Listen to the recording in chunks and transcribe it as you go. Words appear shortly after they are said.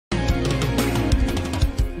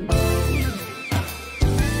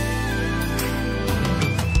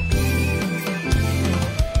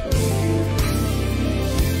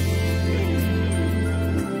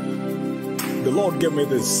Lord gave me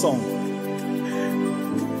this song.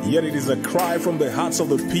 Yet it is a cry from the hearts of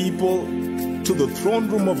the people to the throne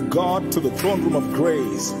room of God, to the throne room of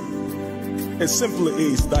grace. It simply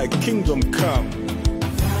is, thy kingdom come.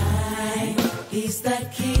 Thine is the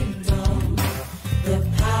kingdom, the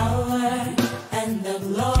power and the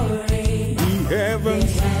glory. The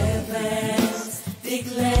heavens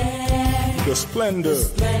declare the splendor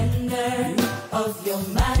of your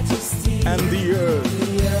majesty. And the earth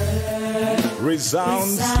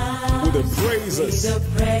resounds with the praises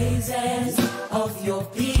of your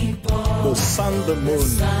people. The sun, the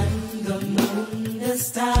moon, the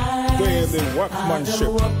stars, they the workmanship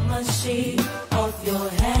of your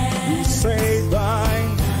hands. We say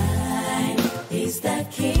thine is the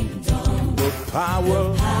kingdom, the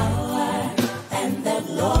power and the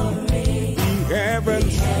glory. The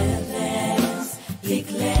heavens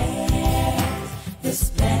declare the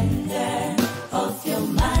splendor of your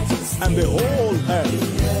majesty. And the whole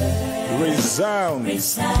earth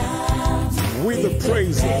resounds with the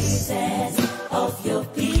praises of your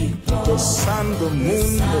people. The sun, the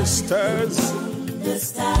moon, the stars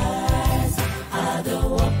are the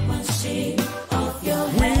workmanship of your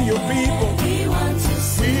hands. We your people, we want to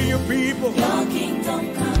see we your people. Your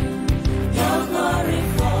kingdom come, your glory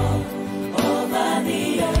fall over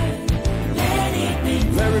the earth. Let it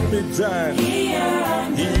be done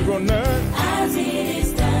here on earth as it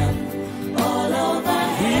is done all over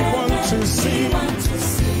heaven. We want to see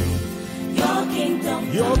your kingdom,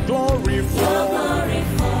 your glory fall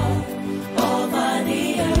over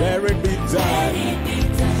the earth. Let it be done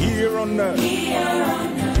here on earth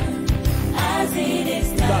as it is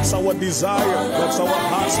done. That's our desire, that's our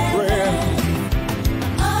heart's prayer.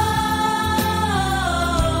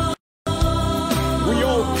 We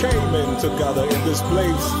all came in together in this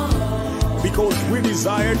place because we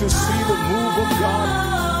desire to see the move of God.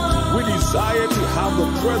 We desire to have the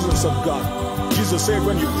presence of God. Jesus said,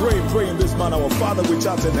 when you pray, pray in this manner: Our Father which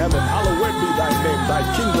art in heaven, hallowed be thy name, thy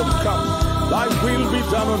kingdom come. Thy will be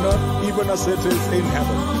done on earth, even as it is in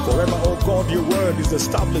heaven. Forever, O God, your word is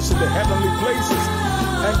established in the heavenly places.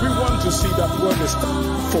 And we want to see that word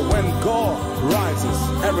established. For when God rises,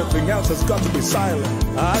 everything else has got to be silent.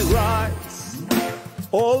 I rise,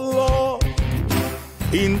 O Lord,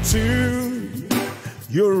 into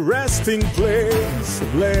your resting place.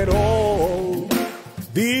 Let all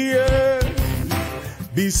the earth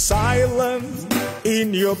be silent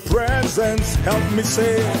in your presence. Help me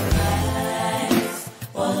say,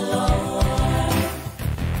 oh Lord,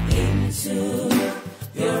 into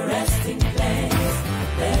your resting place.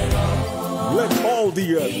 Let all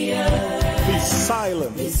the earth be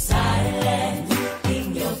silent. Be silent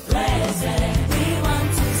in your presence. We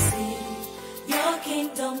want to see your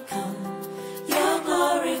kingdom come, your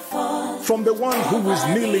glory fall. From the one who is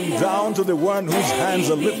kneeling down to the one whose hands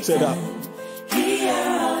are lifted up,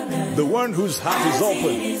 the one whose heart is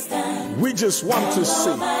open. We just want to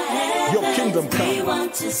see your kingdom come. We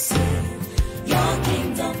want to see your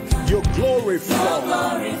kingdom come, your glory fall.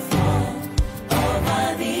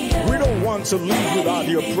 We don't want to live without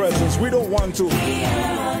your presence. We don't want to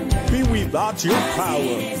be without your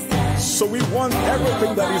power. So we want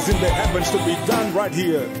everything that is in the heavens to be done right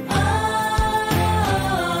here.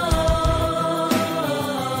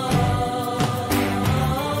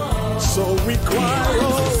 So we cry,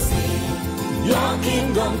 oh, your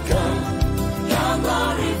kingdom come, your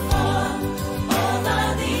glory fall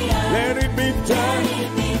over the earth. Let it be done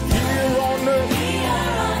here on earth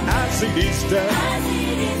as it is done.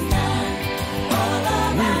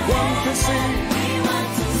 We want to see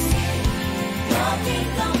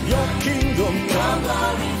your kingdom come.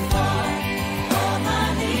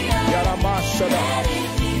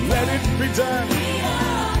 Let it be done.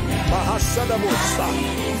 Mahasada Musa.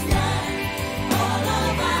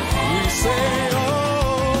 We say, oh,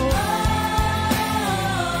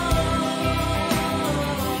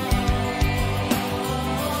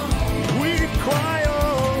 we cry, oh.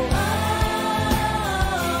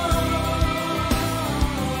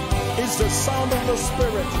 It's the sound of the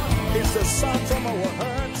Spirit. It's the sound from our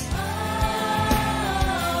hearts.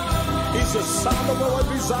 It's the sound of our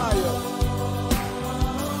desire.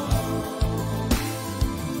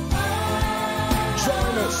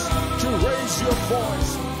 Join us to raise your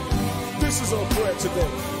voice. This is our prayer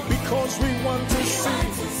today, because we want to see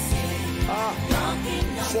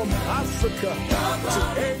from Africa to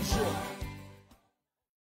Asia.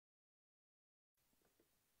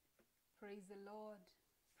 Praise the Lord.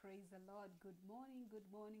 Praise the Lord. Good morning, good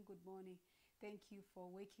morning, good morning. Thank you for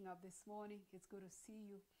waking up this morning. It's good to see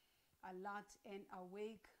you alert and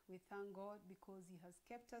awake. We thank God because He has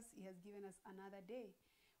kept us. He has given us another day.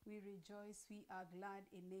 We rejoice, we are glad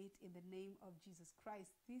in it in the name of Jesus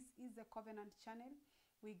Christ. This is the Covenant Channel.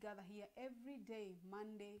 We gather here every day,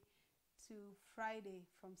 Monday to Friday,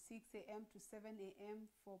 from 6 a.m. to 7 a.m.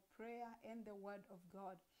 for prayer and the Word of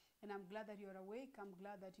God. And I'm glad that you're awake. I'm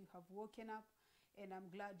glad that you have woken up. And I'm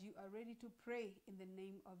glad you are ready to pray in the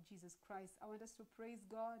name of Jesus Christ. I want us to praise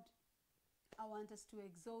God. I want us to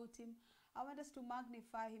exalt Him. I want us to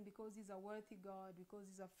magnify Him because He's a worthy God, because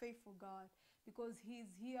He's a faithful God, because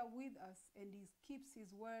He's here with us and He keeps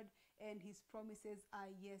His word and His promises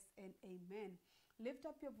are yes and amen. Lift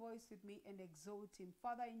up your voice with me and exalt Him.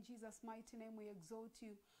 Father, in Jesus' mighty name, we exalt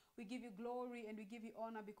You. We give You glory and we give You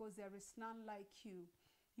honor because there is none like You.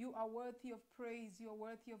 You are worthy of praise. You are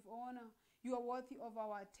worthy of honor. You are worthy of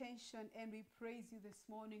our attention, and we praise You this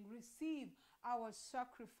morning. Receive our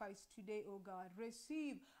sacrifice today, O God.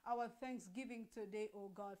 Receive our thanksgiving today, O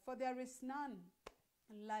God. For there is none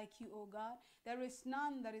like You, O God. There is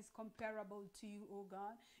none that is comparable to You, O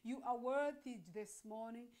God. You are worthy this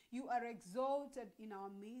morning. You are exalted in our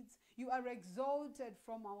midst. You are exalted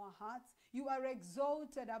from our hearts. You are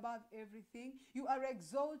exalted above everything. You are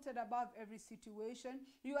exalted above every situation.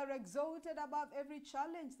 You are exalted above every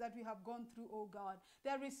challenge that we have gone through, O God.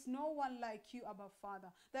 There is no one like You, Abba Father.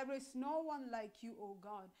 There is no one like You, O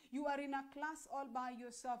God. You are in a class all by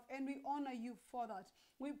yourself, and we honor You for that.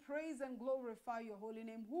 We praise and glorify Your holy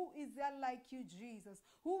name. Who is there like You, Jesus?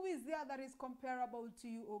 Who is there that is comparable to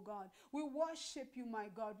You, O God? We worship You, my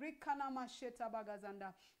God. Rikana masheta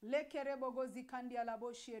bagazanda. Lekere bogo zikandi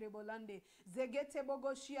alaboshi rebolande. Zegete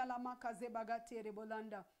bogo shi alamaka zebagate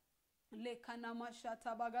rebolanda. Le kanamasha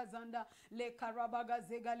tabagazanda le karabaga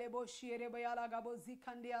zegalebo shierebe alagabo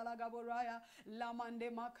zikande alagaboraya lamande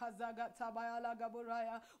makazaga tabayala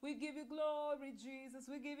gaboraya. We give You glory, Jesus.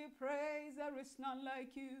 We give You praise. There is none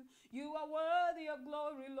like You. You are worthy of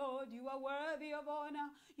glory, Lord. You are worthy of honor.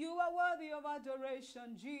 You are worthy of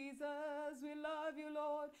adoration, Jesus. We love You,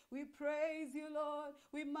 Lord. We praise You, Lord.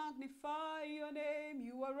 We magnify Your name.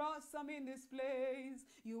 You are awesome in this place.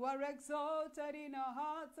 You are exalted in our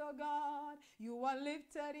hearts, oh God. You are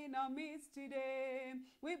lifted in our midst today.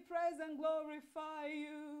 We praise and glorify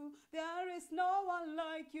You. There is no one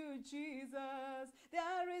like You, Jesus.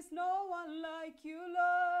 There is no one like You,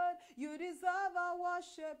 Lord. You deserve our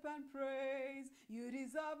worship and praise. You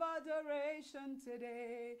deserve adoration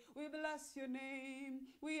today. We bless Your name.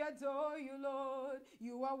 We adore You, Lord.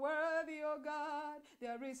 You are worthy, O God.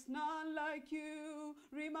 There is none like You.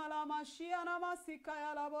 Rimalamashia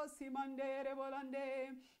masikaya labosi mandere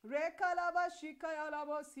bolande.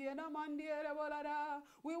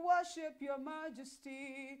 We worship Your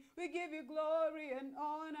majesty. We give You glory and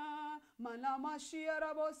honor.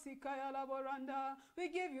 We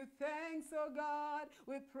give You thanks, oh God.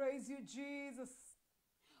 We praise You, Jesus.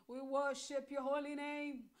 We worship Your holy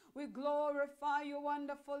name. We glorify Your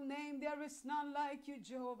wonderful name. There is none like You,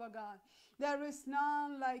 Jehovah God. There is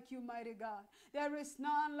none like You, mighty God. There is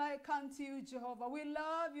none like unto You, Jehovah. We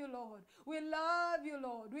love You, Lord. We love You,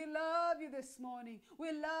 Lord. We love You this morning.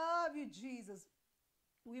 We love You, Jesus.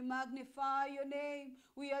 We magnify Your name.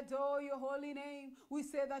 We adore Your holy name. We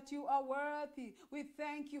say that You are worthy. We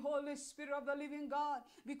thank You, Holy Spirit of the living God,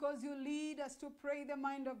 because You lead us to pray the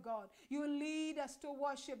mind of God. You lead us to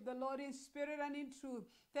worship the Lord in spirit and in truth.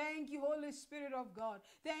 Thank You, Holy Spirit of God.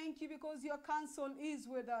 Thank You because Your counsel is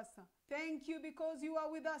with us. Thank You because You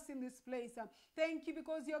are with us in this place. Thank You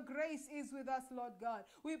because Your grace is with us, Lord God.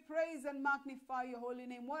 We praise and magnify Your holy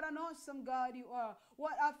name. What an awesome God You are.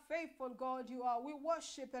 What a faithful God You are. We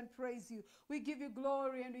worship and praise You. We give You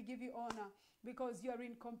glory and we give You honor because You are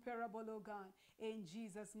incomparable, O God. In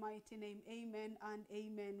Jesus' mighty name, amen and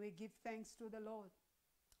amen. We give thanks to the Lord.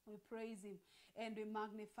 We praise Him and we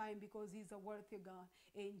magnify Him because He's a worthy God.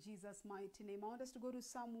 In Jesus' mighty name. I want us to go to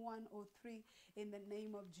Psalm 103 in the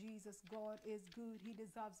name of Jesus. God is good. He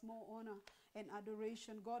deserves more honor and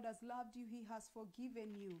adoration. God has loved you. He has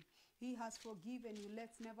forgiven you. He has forgiven you.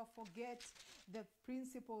 Let's never forget the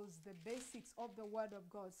principles, the basics of the Word of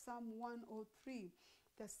God. Psalm 103.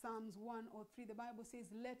 The Psalms 103. The Bible says,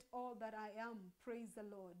 let all that I am praise the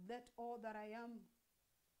Lord. Let all that I am,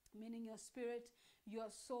 meaning your spirit, your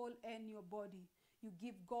soul, and your body. You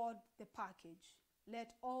give God the package.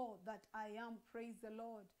 Let all that I am praise the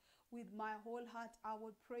Lord. With my whole heart I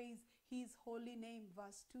will praise His holy name.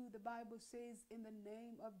 Verse 2, the Bible says, in the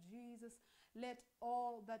name of Jesus, let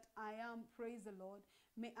all that I am praise the Lord.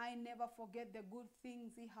 May I never forget the good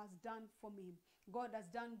things He has done for me. God has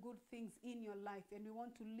done good things in your life, and we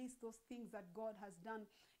want to list those things that God has done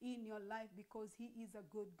in your life, because he is a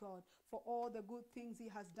good God. For all the good things he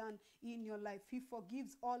has done in your life, he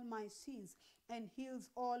forgives all my sins and heals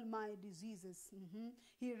all my diseases.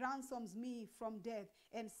 He ransoms me from death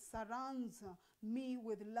and surrounds me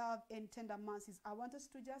with love and tender mercies. I want us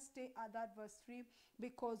to just stay at that verse 3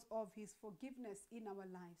 because of his forgiveness in our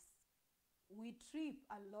lives. We trip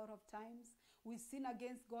a lot of times. We sin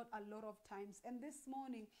against God a lot of times. And this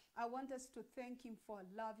morning, I want us to thank him for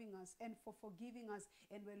loving us and for forgiving us.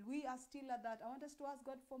 And when we are still at that, I want us to ask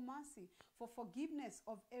God for mercy, for forgiveness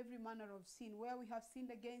of every manner of sin, where we have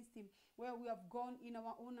sinned against him, where we have gone in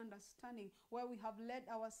our own understanding, where we have led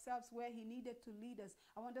ourselves where he needed to lead us.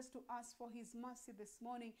 I want us to ask for his mercy this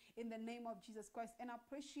morning in the name of Jesus Christ, and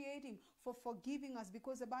appreciate him for forgiving us,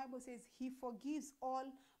 because the Bible says he forgives all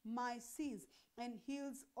my sins and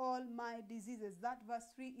heals all my diseases. That verse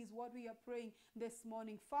 3 is what we are praying this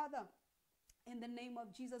morning. Father, in the name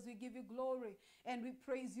of Jesus, we give you glory and we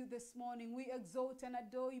praise you this morning. We exalt and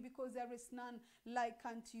adore you, because there is none like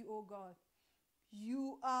unto you, O God.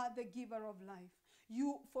 You are the giver of life.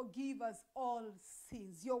 You forgive us all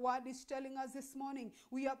sins. Your word is telling us this morning,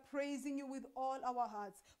 we are praising you with all our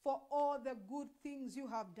hearts for all the good things you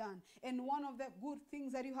have done. And one of the good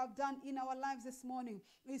things that you have done in our lives this morning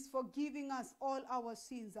is forgiving us all our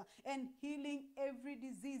sins and healing every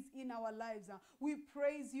disease in our lives. We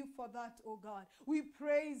praise you for that, oh God. We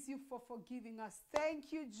praise you for forgiving us.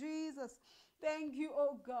 Thank you, Jesus. Thank you,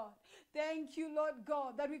 oh God. Thank you, Lord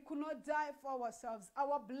God, that we could not die for ourselves.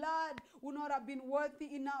 Our blood would not have been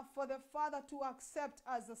worthy enough for the Father to accept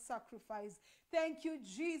as a sacrifice. Thank you,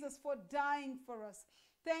 Jesus, for dying for us.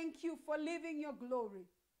 Thank you for living your glory.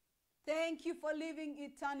 Thank you for living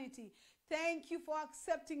eternity. Thank you for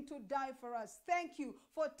accepting to die for us. Thank you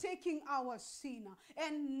for taking our sin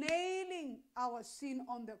and nailing our sin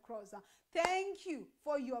on the cross. Thank you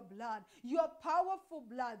for your blood, your powerful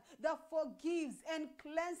blood that forgives and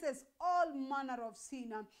cleanses all manner of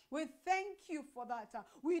sin. We thank you for that.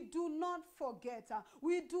 We do not forget.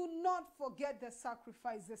 We do not forget the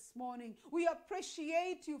sacrifice this morning. We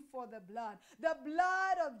appreciate you for the blood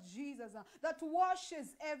of Jesus that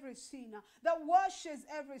washes every sin, that washes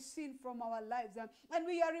every sin from our lives. And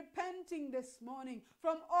we are repenting this morning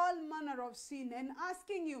from all manner of sin and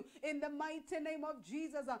asking you in the mighty name of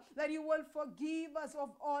Jesus that you will forgive us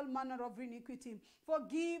of all manner of iniquity.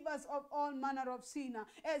 Forgive us of all manner of sin.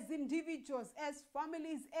 As individuals, as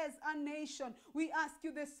families, as a nation, we ask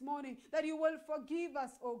you this morning that you will forgive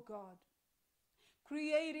us, oh God.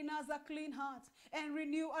 Create in us a clean heart and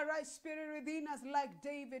renew a right spirit within us, like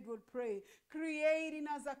David would pray. Create in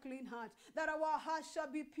us a clean heart, that our heart shall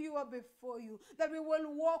be pure before you, that we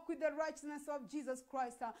will walk with the righteousness of Jesus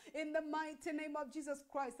Christ, in the mighty name of Jesus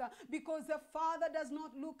Christ, because the Father does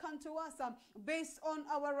not look unto us based on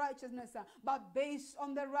our righteousness, but based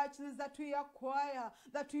on the righteousness that we acquire,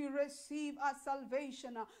 that we receive as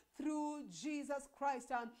salvation through Jesus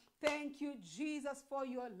Christ. Thank you, Jesus, for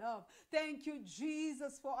your love. Thank you,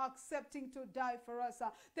 Jesus, for accepting to die for us.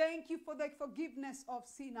 Thank you for the forgiveness of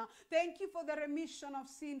sin. Thank you for the remission of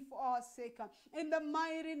sin for our sake. In the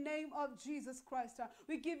mighty name of Jesus Christ,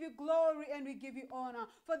 we give you glory and we give you honor,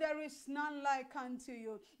 for there is none like unto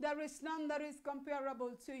you. There is none that is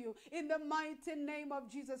comparable to you. In the mighty name of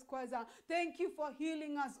Jesus Christ, thank you for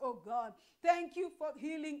healing us, oh God. Thank you for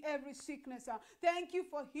healing every sickness. Thank you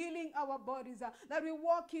for healing our bodies, that we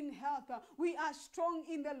walk in health. We are strong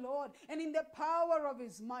in the Lord and in the power of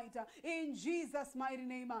his might. In Jesus' mighty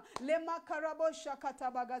name.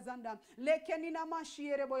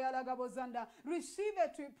 Receive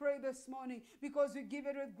it, we pray this morning, because we give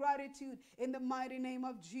it with gratitude in the mighty name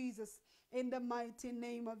of Jesus. In the mighty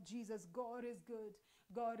name of Jesus. God is good.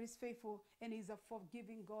 God is faithful, and he's a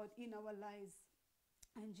forgiving God in our lives.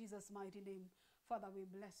 In Jesus' mighty name. Father, we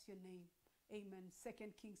bless your name. Amen.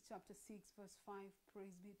 2 Kings chapter 6 verse 5.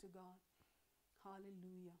 Praise be to God.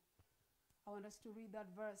 Hallelujah. I want us to read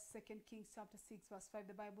that verse. 2 Kings chapter 6 verse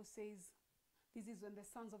 5. The Bible says, this is when the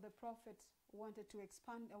sons of the prophet wanted to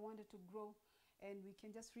expand and wanted to grow. And we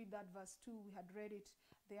can just read that verse 2. We had read it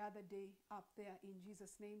the other day up there in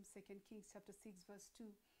Jesus' name. 2 Kings chapter 6 verse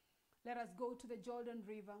 2. Let us go to the Jordan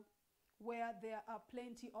River, where there are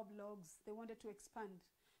plenty of logs. They wanted to expand.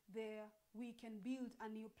 There we can build a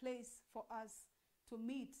new place for us to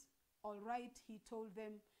meet. All right, he told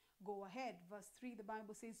them, go ahead. Verse 3, the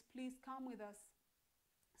Bible says, please come with us.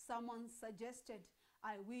 Someone suggested,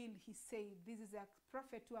 I will, he said. This is a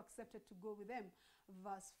prophet who accepted to go with them.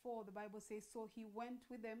 Verse 4, the Bible says, so he went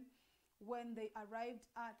with them. when they arrived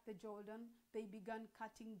at the Jordan, they began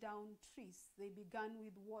cutting down trees. They began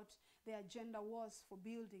with what their agenda was for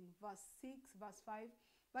building. Verse 6, verse 5.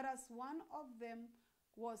 But as one of them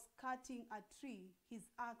was cutting a tree, his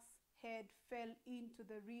axe head fell into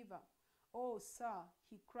the river. Oh, sir,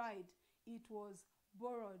 he cried, it was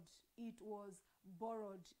borrowed, it was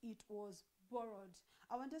borrowed, it was borrowed.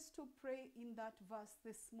 I want us to pray in that verse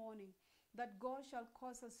this morning, that God shall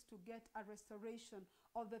cause us to get a restoration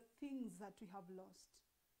of the things that we have lost.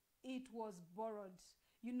 It was borrowed.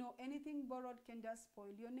 You know, anything borrowed can just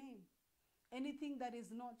spoil your name. Anything that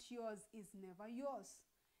is not yours is never yours.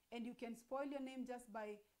 And you can spoil your name just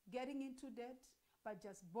by getting into debt, by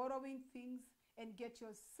just borrowing things, and get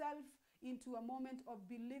yourself into a moment of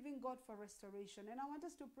believing God for restoration. And I want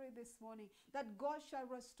us to pray this morning that God shall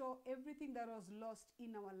restore everything that was lost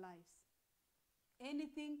in our lives.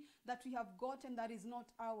 Anything that we have gotten that is not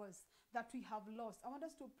ours, that we have lost, I want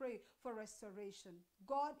us to pray for restoration.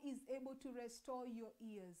 God is able to restore your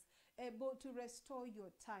years, able to restore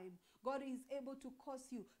your time. God is able to cause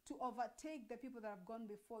you to overtake the people that have gone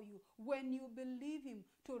before you when you believe him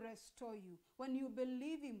to restore you, when you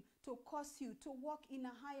believe him to cause you to walk in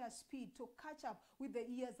a higher speed, to catch up with the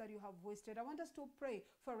years that you have wasted. I want us to pray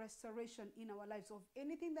for restoration in our lives of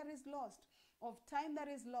anything that is lost, of time that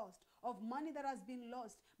is lost, of money that has been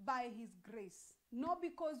lost by his grace. Not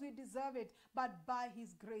because we deserve it, but by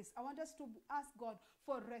his grace. I want us to ask God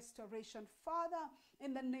for restoration. Father,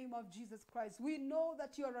 in the name of Jesus Christ, we know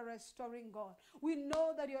that you're a restoring God. We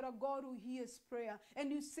know that you're a God who hears prayer.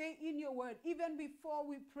 And you say in your word, even before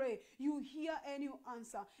we pray, you hear and you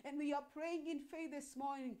answer. And we are praying in faith this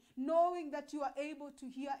morning, knowing that you are able to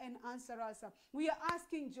hear and answer us. We are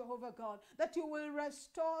asking, Jehovah God, that you will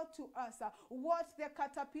restore to us what the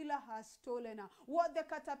caterpillar has stolen, what the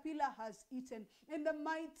caterpillar has eaten. In the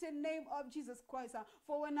mighty name of Jesus Christ,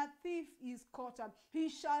 for when a thief is caught, he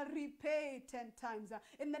shall repay 10 times.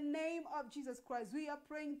 In the name of Jesus Christ, we are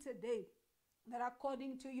praying today that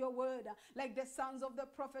according to your word, like the sons of the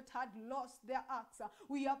prophet had lost their axe,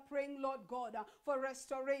 we are praying, Lord God, for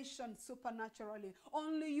restoration supernaturally.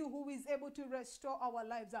 Only you who is able to restore our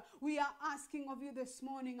lives. We are asking of you this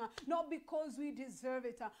morning, not because we deserve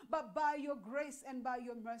it, but by your grace and by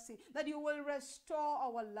your mercy, that you will restore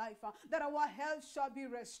our life, that our health shall be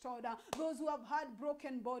restored. Those who have had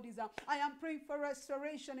broken bodies, I am praying for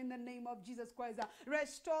restoration in the name of Jesus Christ.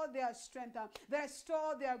 Restore their strength,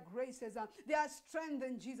 restore their graces, their strength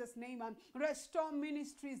in Jesus' name. Restore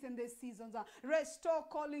ministries in this season. Restore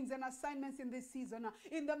callings and assignments in this season.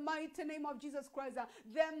 In the mighty name of Jesus Christ,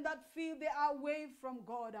 them that feel they are away from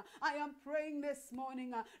God, I am praying this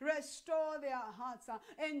morning, restore their hearts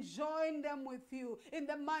and join them with you. In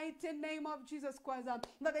the mighty name of Jesus Christ,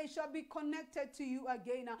 that they shall be connected to you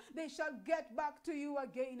again. They shall get back to you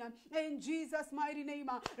again. In Jesus' mighty name,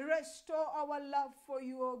 restore our love for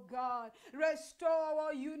you, oh God. Restore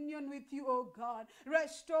our union with you, oh God.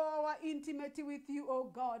 Restore our intimacy with you, oh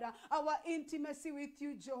God. Our intimacy with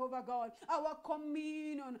you, Jehovah God. Our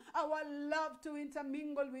communion, our love to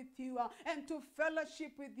intermingle with you and to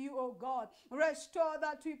fellowship with you, oh God. Restore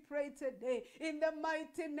that, we pray today. In the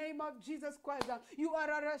mighty name of Jesus Christ, you are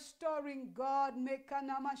a restoring God.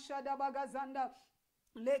 Mekanama Shadabagazanda.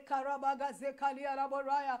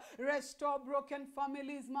 Restore broken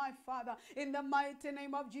families, my Father, in the mighty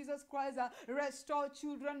name of Jesus Christ. Restore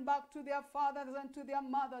children back to their fathers and to their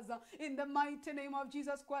mothers, in the mighty name of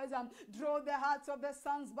Jesus Christ. Draw the hearts of the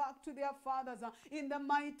sons back to their fathers, in the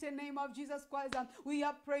mighty name of Jesus Christ. We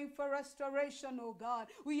are praying for restoration, oh God.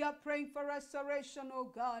 We are praying for restoration,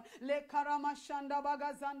 oh God. Le karamashanda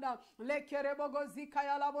bagazanda, le kerebogo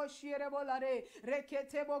zikaya labo shierebolare,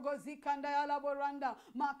 rekete bogo zikanda yalaboranda.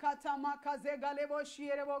 Makata makazega lebo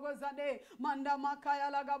shiere bogozande manda makaya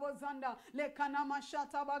lagabozanda lekana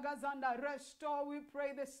mashata bagazanda. Restore, we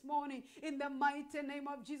pray this morning in the mighty name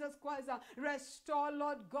of Jesus Christ. Restore,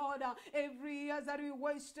 Lord God, every year that we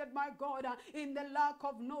wasted, my God, in the lack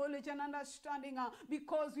of knowledge and understanding,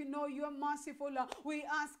 because we know you are merciful. We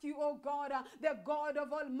ask you, oh God, the God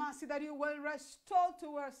of all mercy, that you will restore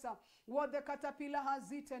to us what the caterpillar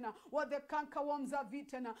has eaten, what the cankerworms have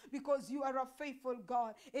eaten, because you are a faithful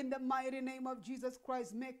God. In the mighty name of Jesus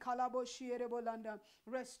Christ, make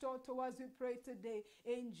restore to us, we pray today,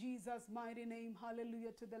 in Jesus' mighty name.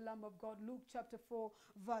 Hallelujah to the Lamb of God. Luke chapter 4,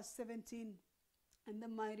 verse 17. In the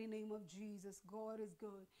mighty name of Jesus, God is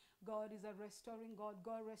good. God is a restoring God.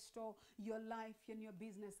 God restore your life and your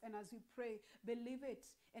business. And as we pray, believe it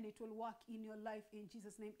and it will work in your life in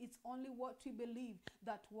Jesus' name. It's only what we believe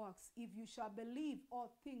that works. If you shall believe,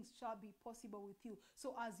 all things shall be possible with you.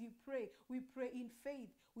 So as you pray, we pray in faith.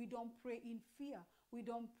 We don't pray in fear. We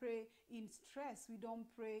don't pray in stress. We don't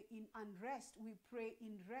pray in unrest. We pray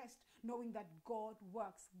in rest, knowing that God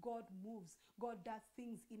works, God moves, God does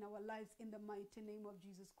things in our lives in the mighty name of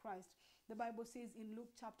Jesus Christ. The Bible says in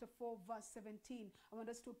Luke chapter 4, verse 17, I want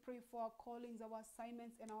us to pray for our callings, our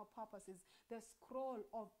assignments, and our purposes. The scroll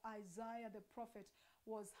of Isaiah the prophet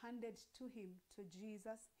was handed to him, to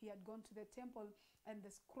Jesus. He had gone to the temple and the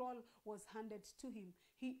scroll was handed to him.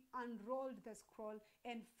 He unrolled the scroll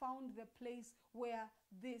and found the place where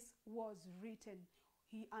this was written.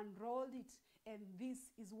 He unrolled it, and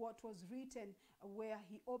this is what was written where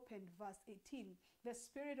he opened verse 18. The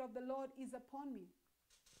Spirit of the Lord is upon me,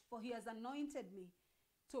 for he has anointed me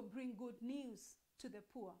to bring good news to the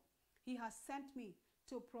poor. He has sent me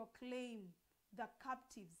to proclaim the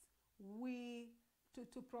captives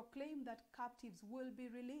to proclaim that captives will be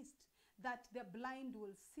released, that the blind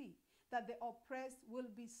will see, that the oppressed will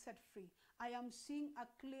be set free. I am seeing a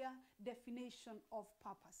clear definition of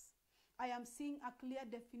purpose. I am seeing a clear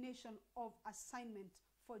definition of assignment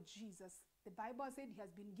for Jesus. The Bible said he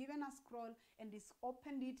has been given a scroll and he's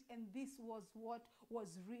opened it, and this was what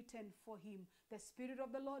was written for him. The Spirit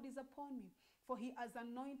of the Lord is upon me, for he has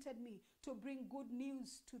anointed me to bring good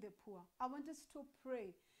news to the poor. I want us to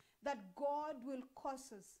pray that God will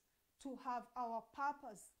cause us to have our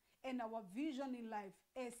purpose and our vision in life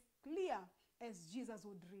as clear as Jesus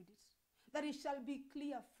would read it. That it shall be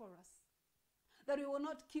clear for us. That we will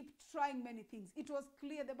not keep trying many things. It was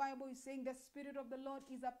clear. The Bible is saying the Spirit of the Lord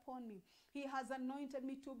is upon me. He has anointed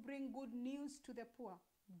me to bring good news to the poor.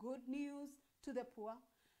 Good news to the poor.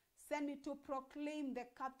 Send me to proclaim the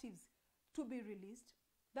captives to be released.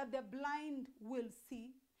 That the blind will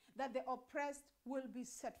see. That the oppressed will be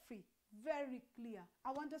set free. Very clear.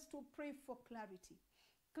 I want us to pray for clarity.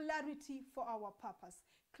 Clarity for our purpose.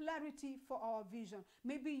 Clarity for our vision.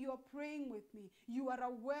 Maybe you're praying with me. You are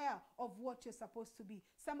aware of what you're supposed to be.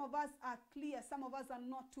 Some of us are clear. Some of us are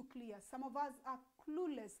not too clear. Some of us are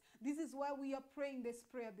clueless. This is why we are praying this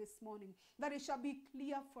prayer this morning. That it shall be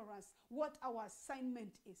clear for us what our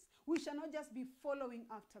assignment is. We shall not just be following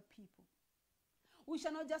after people. We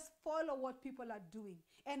shall not just follow what people are doing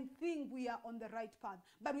and think we are on the right path.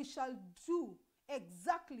 But we shall do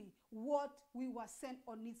exactly what we were sent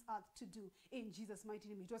on this earth to do in Jesus' mighty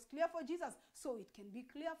name. It was clear for Jesus, so it can be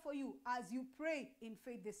clear for you as you pray in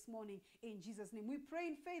faith this morning in Jesus' name. We pray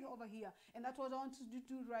in faith over here, and that's what I want you to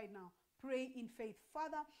do right now. Pray in faith.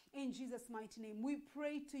 Father, in Jesus' mighty name, we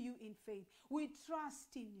pray to you in faith. We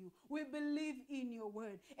trust in you. We believe in your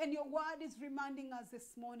word. And your word is reminding us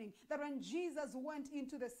this morning that when Jesus went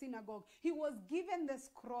into the synagogue, he was given the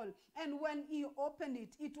scroll. And when he opened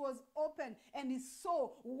it, it was open, and he saw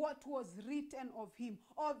what was written of him,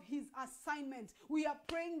 of his assignment. We are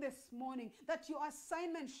praying this morning that your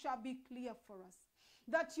assignment shall be clear for us.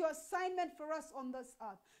 That your assignment for us on this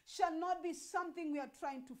earth shall not be something we are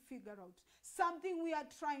trying to figure out, something we are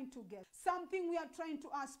trying to get, something we are trying to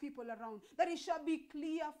ask people around, that it shall be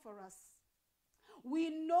clear for us. We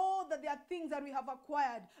know that there are things that we have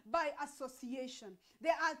acquired by association.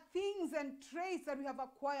 There are things and traits that we have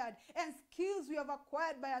acquired and skills we have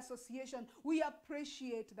acquired by association. We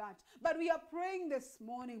appreciate that. But we are praying this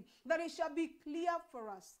morning that it shall be clear for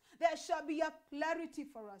us. There shall be a clarity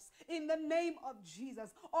for us in the name of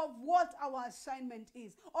Jesus of what our assignment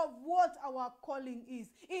is, of what our calling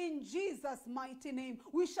is. In Jesus' mighty name,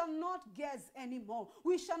 we shall not guess anymore.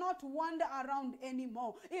 We shall not wander around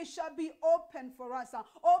anymore. It shall be open for us.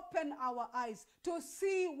 Open our eyes to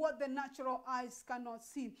see what the natural eyes cannot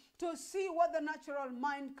see, to see what the natural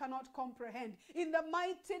mind cannot comprehend. In the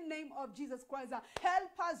mighty name of Jesus Christ,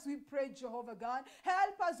 help us, we pray, Jehovah God.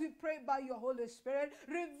 Help us, we pray, by your Holy Spirit.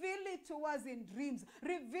 Reveal it to us in dreams.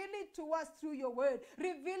 Reveal it to us through your word.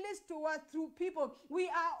 Reveal it to us through people. We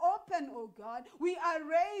are open, oh God. We are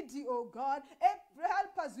ready, oh God.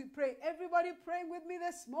 Help us, we pray. Everybody praying with me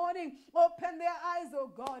this morning. Open their eyes,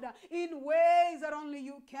 oh God, in ways that only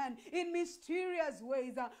you can. In mysterious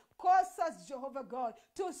ways. Cause us, Jehovah God,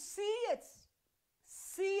 to see it.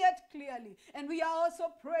 See it clearly. And we are also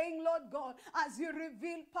praying, Lord God, as you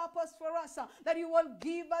reveal purpose for us, that you will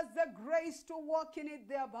give us the grace to walk in it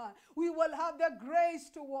thereby. We will have the grace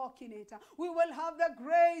to walk in it. We will have the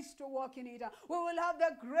grace to walk in it. We will have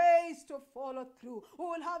the grace to follow through. We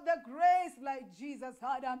will have the grace like Jesus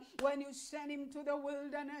had when you send him to the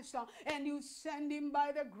wilderness, and you send him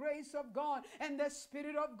by the grace of God, and the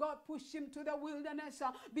Spirit of God pushed him to the wilderness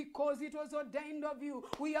because it was ordained of you.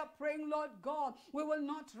 We are praying, Lord God, we will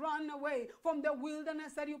not run away from the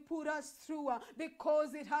wilderness that you put us through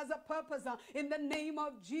because it has a purpose. In the name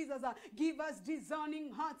of Jesus, give us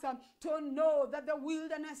discerning hearts to know that the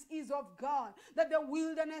wilderness is of God, that the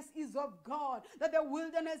wilderness is of God, that the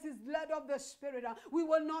wilderness is led of the Spirit. We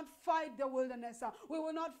will not fight the wilderness. We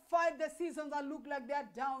will not fight the seasons that look like they're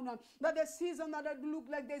down, that the season that look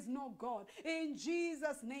like there's no God. In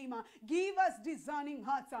Jesus' name, give us discerning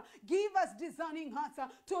hearts. Give us discerning hearts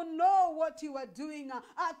to know what you are doing,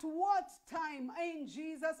 at what time. In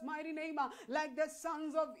Jesus' mighty name, like the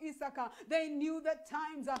sons of Issachar, they knew the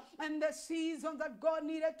times and the seasons that God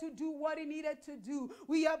needed to do what he needed to do.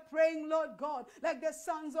 We are praying, Lord God, like the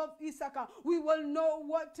sons of Issachar, we will know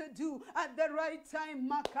what to do at the right time.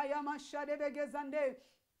 Makayama shadebegezande.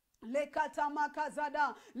 Lekata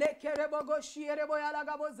makazada lekerebogo shierebo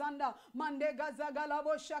yalagabozanda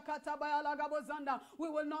mandegazagalabo shakata bayalagabozanda. We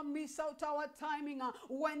will not miss out our timing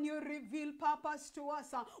when you reveal purpose to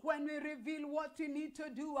us, when we reveal what we need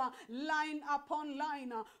to do, line upon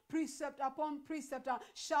line, precept upon precept,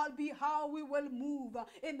 shall be how we will move.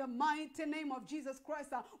 In the mighty name of Jesus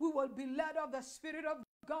Christ, we will be led of the Spirit of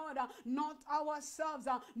God, not ourselves,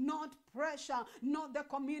 not pressure, not the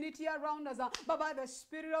community around us, but by the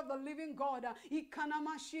Spirit of the living God.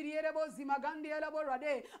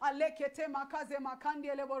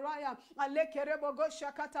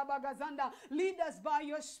 Lead us by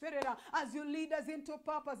your Spirit as you lead us into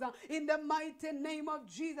purpose in the mighty name of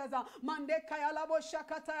Jesus.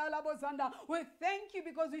 We thank you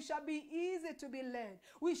because we shall be easy to be led.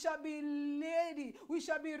 We shall be ready. We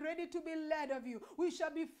shall be ready to be led of you. We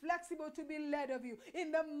shall be flexible to be led of you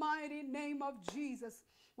in the mighty name of Jesus.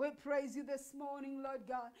 We praise you this morning, Lord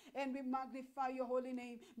God, and we magnify your holy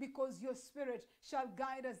name because your Spirit shall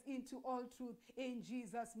guide us into all truth in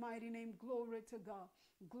Jesus' mighty name. Glory to God.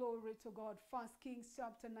 Glory to God. 1 Kings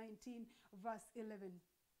chapter 19 verse 11.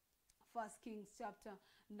 1 Kings chapter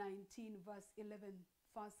 19 verse 11.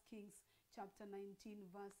 1 Kings chapter 19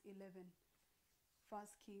 verse 11. 1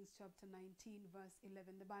 Kings chapter 19 verse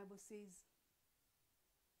 11. The Bible says,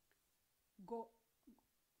 go,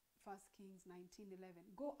 1 Kings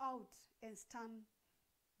 19:11. Go out and stand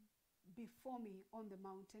before me on the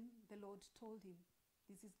mountain, the Lord told him.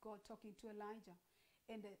 This is God talking to Elijah.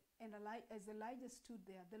 And as Elijah stood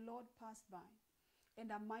there, the Lord passed by,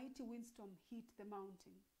 and a mighty windstorm hit the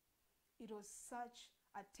mountain. It was such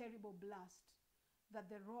a terrible blast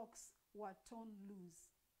that the rocks were torn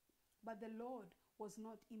loose. But the Lord was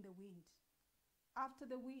not in the wind. After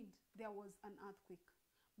the wind, there was an earthquake.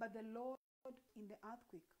 But the Lord in the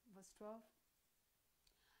earthquake, verse 12.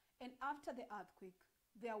 And after the earthquake,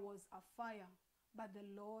 there was a fire, but the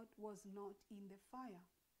Lord was not in the fire.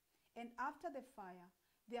 And after the fire,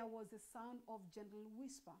 there was a sound of gentle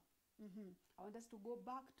whisper. I want us to go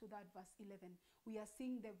back to that verse 11. We are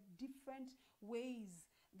seeing the different ways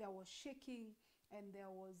there was shaking, and there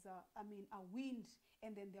was a wind,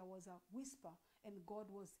 and then there was a whisper, and God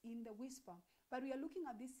was in the whisper. But we are looking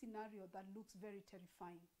at this scenario that looks very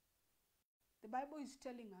terrifying. The Bible is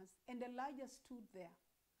telling us, and Elijah stood there.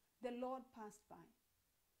 The Lord passed by,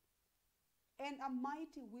 and a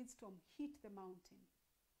mighty windstorm hit the mountain.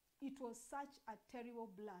 It was such a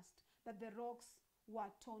terrible blast that the rocks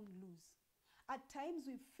were torn loose. At times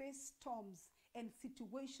we face storms and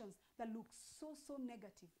situations that look so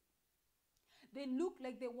negative. They look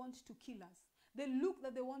like they want to kill us. They look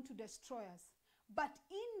like they want to destroy us. But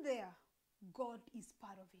in there, God is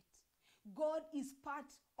part of it. God is part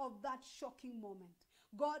of that shocking moment.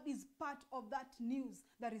 God is part of that news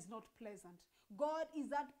that is not pleasant. God is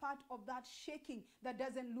that part of that shaking that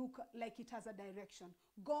doesn't look like it has a direction.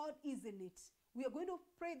 God is in it. We are going to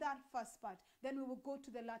pray that first part. Then we will go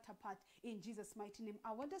to the latter part in Jesus' mighty name.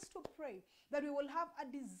 I want us to pray that we will have a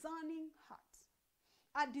discerning heart.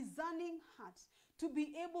 A discerning heart to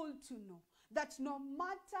be able to know that no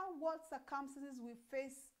matter what circumstances we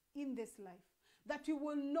face in this life, that we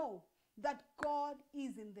will know that God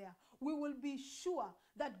is in there. We will be sure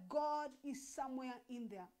that God is somewhere in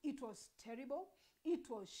there. It was terrible. It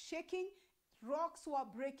was shaking. Rocks were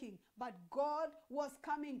breaking. But God was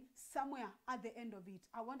coming somewhere at the end of it.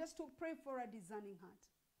 I want us to pray for a discerning heart.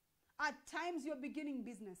 At times you're beginning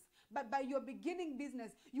business. But by your beginning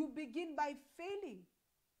business, you begin by failing.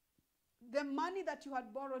 The money that you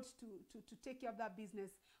had borrowed to take care of that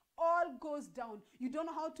business all goes down. You don't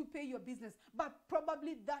know how to pay your business, but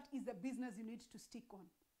probably that is the business you need to stick on.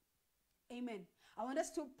 Amen. I want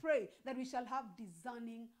us to pray that we shall have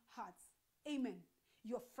discerning hearts. Amen.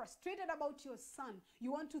 You're frustrated about your son.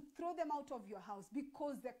 You want to throw them out of your house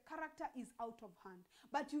because the character is out of hand.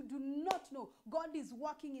 But you do not know God is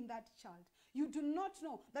working in that child. You do not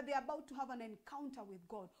know that they're about to have an encounter with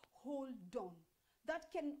God. Hold on. That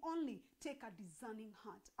can only take a discerning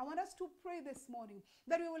heart. I want us to pray this morning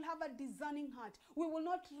that we will have a discerning heart. We will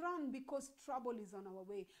not run because trouble is on our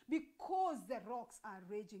way, because the rocks are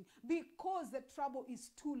raging, because the trouble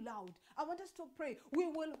is too loud. I want us to pray. We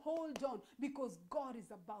will hold on because God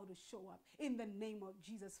is about to show up in the name of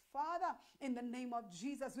Jesus. Father, in the name of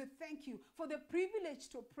Jesus, we thank you for the privilege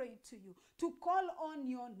to pray to you, to call on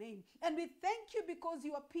your name. And we thank you because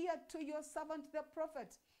you appeared to your servant, the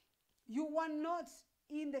prophet. You were not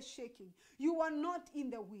in the shaking. You were not in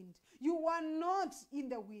the wind. You were not in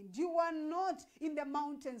the wind. You were not in the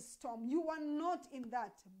mountain storm. You were not in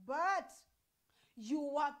that. But you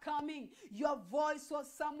were coming. Your voice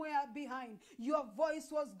was somewhere behind. Your voice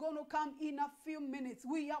was going to come in a few minutes.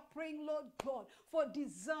 We are praying, Lord God, for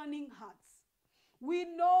discerning hearts. We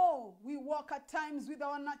know we walk at times with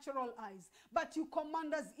our natural eyes, but you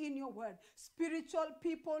command us in your word. Spiritual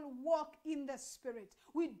people walk in the spirit.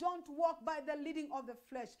 We don't walk by the leading of the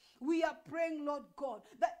flesh. We are praying, Lord God,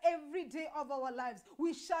 that every day of our lives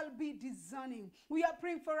we shall be discerning. We are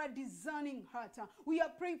praying for a discerning heart. We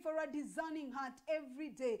are praying for a discerning heart every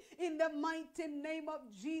day in the mighty name of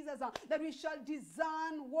Jesus, that we shall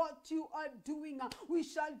discern what you are doing. We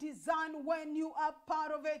shall discern when you are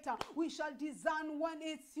part of it. We shall discern when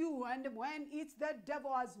it's you and when it's the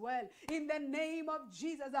devil as well, in the name of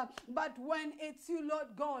Jesus. But when it's you, Lord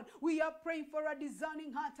God, we are praying for a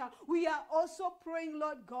discerning heart. We are also praying,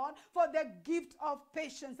 Lord God, for the gift of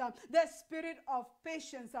patience, the spirit of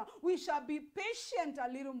patience. We shall be patient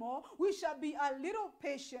a little more. We shall be a little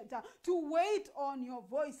patient to wait on your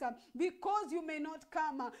voice, because you may not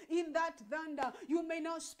come in that thunder. You may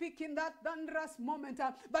not speak in that thunderous moment,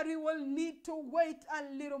 but we will need to wait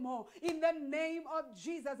a little more in the name of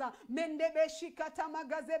Jesus. Mendebe shikata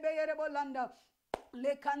magazebe yerebolanda.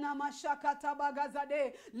 Lekanama shakata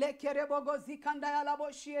bagazade lekerebogo zikanda yalabo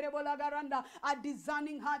shierebo lagaranda. A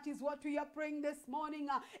discerning heart is what we are praying this morning,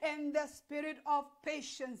 and the spirit of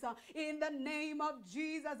patience in the name of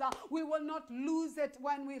Jesus. We will not lose it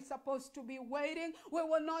when we're supposed to be waiting. We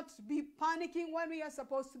will not be panicking when we are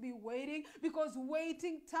supposed to be waiting, because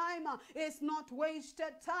waiting time is not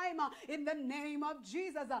wasted time in the name of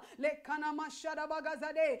Jesus. Lekanama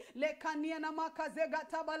shadabagazade lekaniana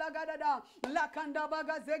makazegata balagadada lakanda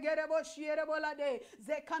bagazegerebo shierebolade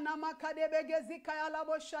zekanama kadebege zikaya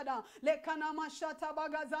laboshada lekanama shata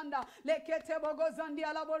bagazanda lekete bogozandi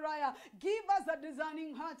alaboraya. Give us a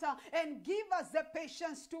discerning heart and give us the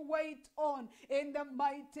patience to wait on in the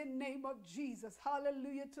mighty name of Jesus.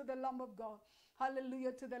 Hallelujah to the Lamb of God.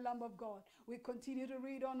 Hallelujah to the Lamb of God. We continue to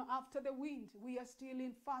read on after the wind. We are still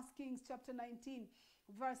in 1 Kings chapter 19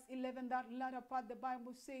 verse 11. That latter part, the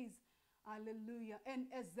Bible says, hallelujah. And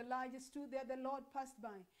as Elijah stood there, the Lord passed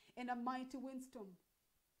by, and a mighty windstorm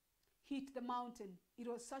hit the mountain. It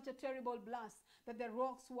was such a terrible blast that the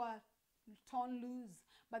rocks were torn loose,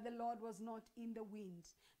 but the Lord was not in the wind.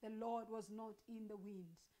 The Lord was not in the wind.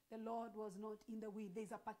 The Lord was not in the wind.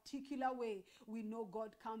 There's a particular way we know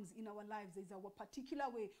God comes in our lives. There's a particular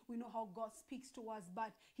way we know how God speaks to us,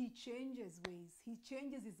 but he changes ways. He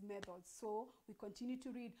changes his methods. So we continue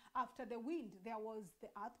to read. After the wind, there was the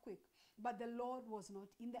earthquake, but the Lord was not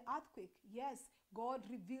in the earthquake. Yes, God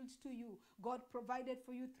revealed to you. God provided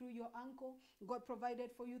for you through your uncle. God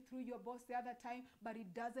provided for you through your boss the other time, but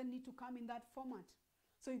it doesn't need to come in that format.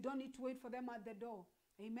 So you don't need to wait for them at the door.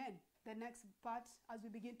 Amen. The next part, as we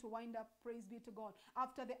begin to wind up, praise be to God.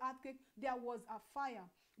 After the earthquake, there was a fire,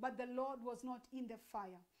 but the Lord was not in the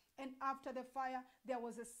fire. And after the fire, there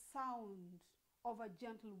was a sound of a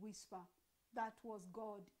gentle whisper. That was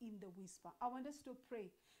God in the whisper. I want us to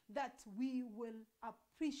pray that we will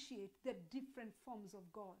appreciate the different forms of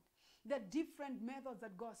God, the different methods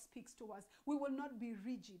that God speaks to us. We will not be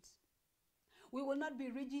rigid. We will not be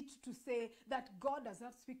rigid to say that God does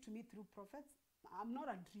not speak to me through prophets. I'm not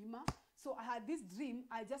a dreamer. So I had this dream.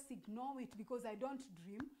 I just ignore it because I don't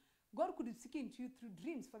dream. God could be speaking to you through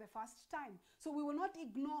dreams for the first time. So we will not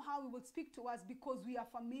ignore how he will speak to us because we are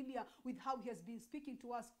familiar with how he has been speaking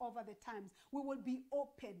to us over the times. We will be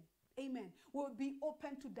open. Amen. We will be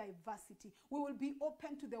open to diversity. We will be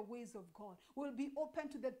open to the ways of God. We will be open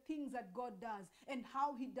to the things that God does and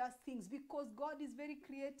how he does things, because God is very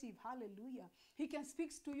creative. Hallelujah. He can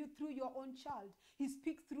speak to you through your own child. He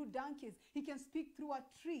speaks through donkeys. He can speak through a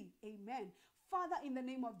tree. Amen. Father, in the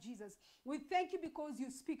name of Jesus, we thank you because you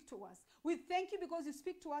speak to us. We thank you because you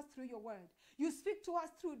speak to us through your word. You speak to us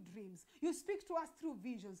through dreams. You speak to us through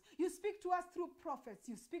visions. You speak to us through prophets.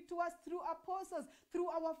 You speak to us through apostles, through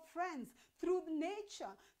our friends, through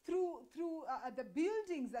nature, through the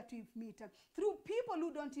buildings that we've met, through people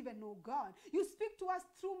who don't even know God. You speak to us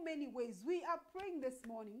through many ways. We are praying this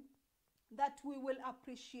morning that we will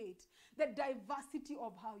appreciate the diversity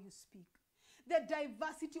of how you speak, the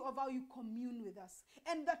diversity of how you commune with us,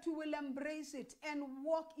 and that we will embrace it and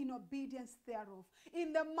walk in obedience thereof.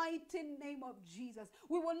 In the mighty name of Jesus,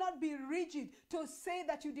 we will not be rigid to say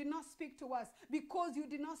that you did not speak to us because you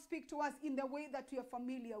did not speak to us in the way that we are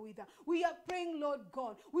familiar with. We are praying, Lord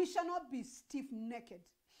God, we shall not be stiff-necked.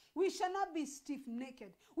 We shall not be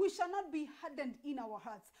stiff-necked. We shall not be hardened in our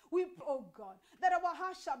hearts. We pray, oh God, that our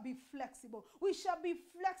hearts shall be flexible. We shall be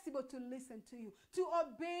flexible to listen to you, to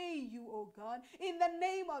obey you, oh God, in the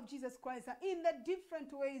name of Jesus Christ, in the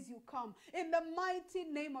different ways you come, in the mighty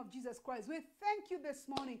name of Jesus Christ. We thank you this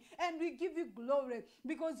morning and we give you glory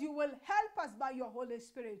because you will help us by your Holy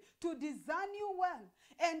Spirit to discern you well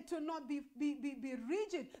and to not be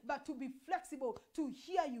rigid, but to be flexible, to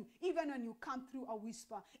hear you even when you come through a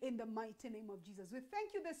whisper, in the mighty name of Jesus. We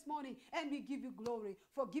thank you this morning and we give you glory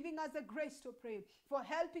for giving us the grace to pray, for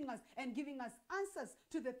helping us and giving us answers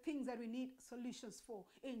to the things that we need solutions for.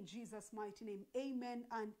 In Jesus' mighty name, amen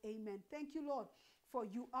and amen. Thank you, Lord, for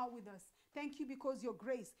you are with us. Thank you because your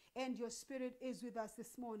grace and your spirit is with us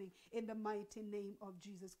this morning in the mighty name of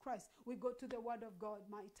Jesus Christ. We go to the word of God.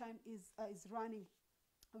 My time is running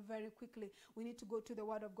very quickly. We need to go to the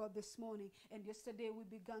word of God this morning. And yesterday we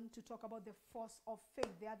began to talk about the force of faith.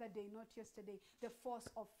 The other day, not yesterday, the force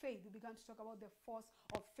of faith. We began to talk about the force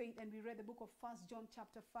of faith, and we read the book of 1 John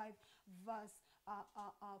chapter 5 verse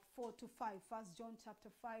 4 to 5. 1 John chapter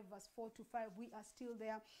 5 verse 4 to 5. We are still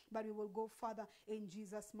there, but we will go further in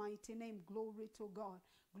Jesus' mighty name. Glory to God.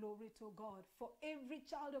 Glory to God. For every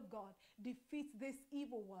child of God defeats this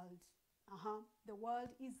evil world. The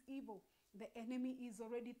world is evil. The enemy is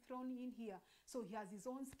already thrown in here. So he has his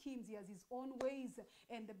own schemes. He has his own ways.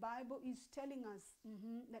 And the Bible is telling us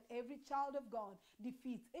that every child of God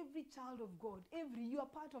defeats every child of God. You are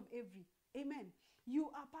part of every. Amen. You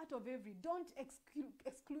are part of every. Don't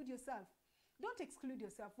exclude yourself. Don't exclude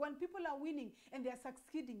yourself. When people are winning and they are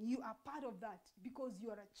succeeding, you are part of that because you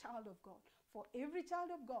are a child of God. For every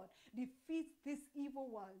child of God defeats this evil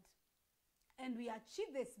world. And we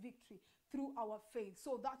achieve this victory through our faith.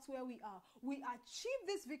 So that's where we are. We achieve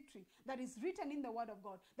this victory that is written in the word of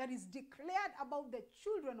God, that is declared about the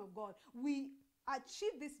children of God. We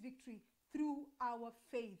achieve this victory through our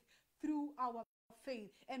faith, through our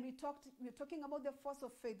faith. And we're talking about the force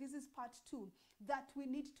of faith. This is part 2, that we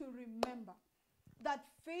need to remember that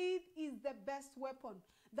faith is the best weapon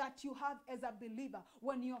that you have as a believer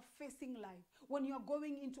when you're facing life, when you're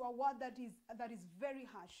going into a world that is very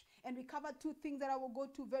harsh. And we covered 2 things that I will go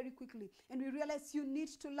to very quickly. And we realize you need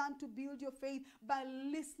to learn to build your faith by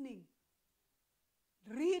listening,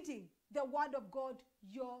 reading the word of God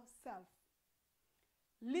yourself.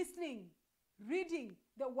 Listening, reading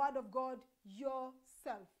the word of God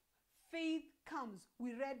yourself. Faith comes.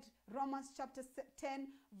 We read Romans chapter 10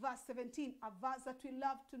 verse 17, a verse that we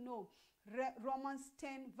love to know. Romans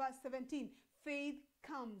 10 verse 17. Faith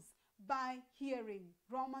comes by hearing.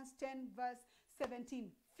 Romans 10 verse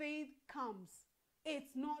 17. Faith comes.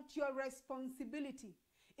 It's not your responsibility.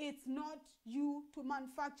 It's not you to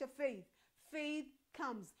manufacture faith. Faith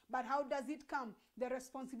comes. But how does it come? The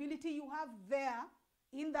responsibility you have there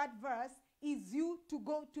in that verse is you to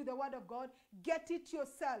go to the word of God, get it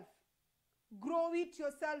yourself, grow it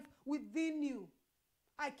yourself within you.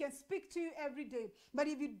 I can speak to you every day, but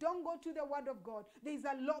if you don't go to the word of God, there is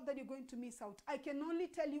a lot that you're going to miss out. I can only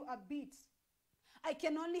tell you a bit. I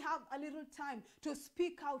can only have a little time to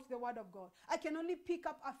speak out the word of God. I can only pick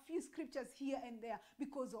up a few scriptures here and there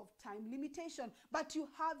because of time limitation. But you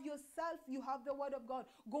have yourself, you have the word of God.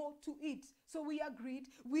 Go to it. So we agreed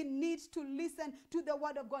we need to listen to the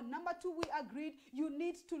word of God. Number 2, we agreed you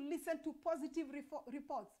need to listen to positive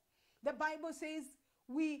reports. The Bible says,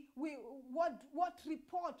 what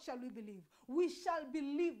report shall we believe? We shall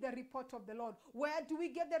believe the report of the Lord. Where do we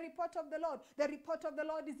get the report of the Lord? The report of the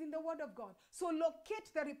Lord is in the word of God. So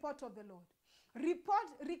locate the report of the Lord.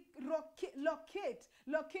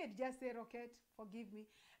 Locate, just say rocket, forgive me.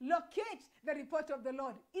 Locate the report of the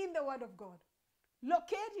Lord in the word of God.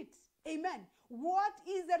 Locate it. Amen. What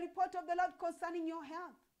is the report of the Lord concerning your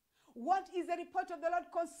health? What is the report of the Lord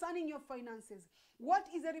concerning your finances? What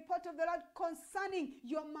is the report of the Lord concerning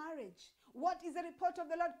your marriage? What is the report of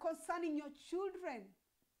the Lord concerning your children?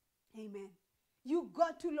 Amen. You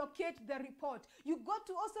got to locate the report. You got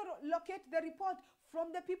to also locate the report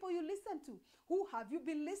from the people you listen to. Who have you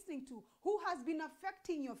been listening to? Who has been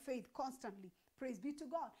affecting your faith constantly? Praise be to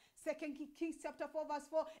God. 2 Kings chapter 4 verse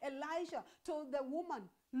 4, Elijah told the woman,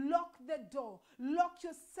 lock the door. Lock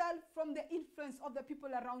yourself from the influence of the people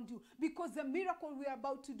around you, because the miracle we are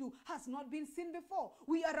about to do has not been seen before.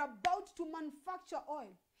 We are about to manufacture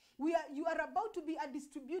oil. You are about to be a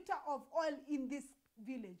distributor of oil in this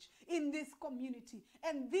village, in this community.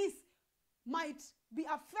 And this might be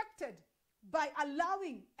affected by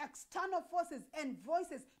allowing external forces and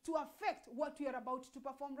voices to affect what we are about to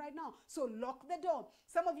perform right now. So lock the door.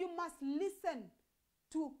 Some of you must listen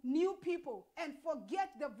to new people and forget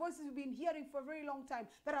the voices you've been hearing for a very long time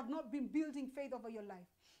that have not been building faith over your life.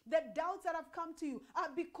 The doubts that have come to you are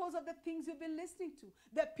because of the things you've been listening to,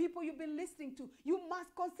 the people you've been listening to. You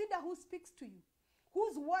must consider who speaks to you.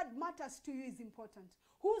 Whose word matters to you is important.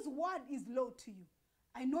 Whose word is low to you.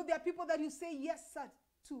 I know there are people that you say yes, sir,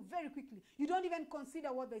 to very quickly. You don't even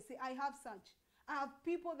consider what they say. I have such. I have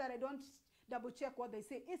people that I don't double check what they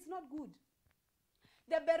say. It's not good.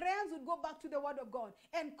 The Bereans would go back to the word of God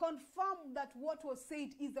and confirm that what was said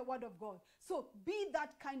is the word of God. So be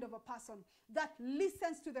that kind of a person that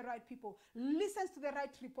listens to the right people, listens to the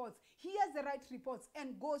right reports, hears the right reports,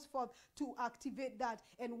 and goes forth to activate that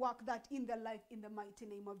and work that in their life in the mighty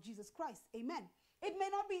name of Jesus Christ. Amen. It may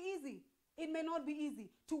not be easy. It may not be easy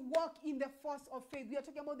to walk in the force of faith. We are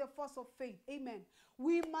talking about the force of faith. Amen.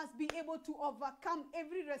 We must be able to overcome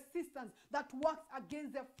every resistance that works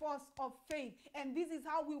against the force of faith. And this is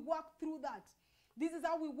how we walk through that. This is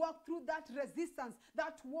how we walk through that resistance,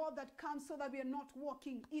 that war that comes, so that we are not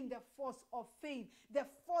walking in the force of faith, the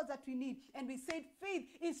force that we need. And we said faith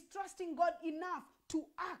is trusting God enough to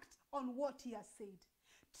act on what he has said.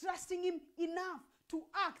 Trusting him enough to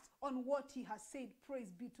act on what he has said.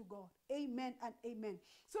 Praise be to God. Amen and amen.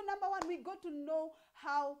 So number one, we got to know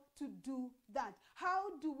how to do that.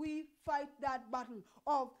 How do we fight that battle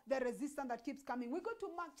of the resistance that keeps coming? We go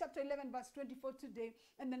to Mark chapter 11 verse 24 today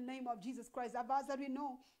in the name of Jesus Christ. A verse that we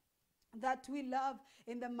know that we love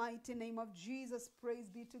in the mighty name of Jesus. Praise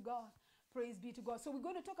be to God. Praise be to God. So we're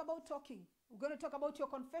going to talk about talking. We're going to talk about your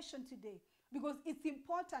confession today, because it's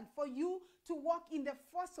important for you to walk in the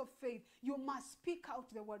force of faith. You must speak out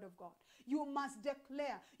the word of God. You must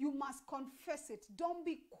declare. You must confess it. Don't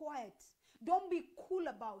be quiet. Don't be cool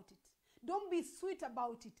about it. Don't be sweet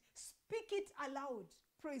about it. Speak it aloud.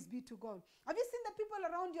 Praise be to God. Have you seen the people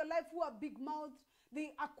around your life who are big-mouthed?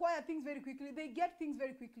 They acquire things very quickly. They get things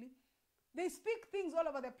very quickly. They speak things all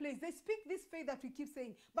over the place. They speak this faith that we keep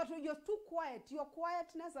saying. But when you're too quiet, your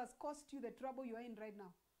quietness has cost you the trouble you're in right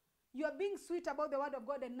now. You are being sweet about the word of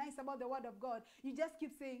God and nice about the word of God. You just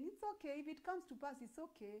keep saying, it's okay. If it comes to pass, it's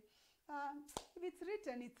okay. If it's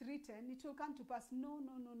written, it's written. It will come to pass. No.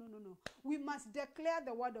 We must declare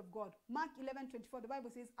the word of God. Mark 11:24, the Bible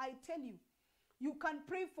says, I tell you, you can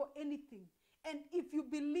pray for anything. And if you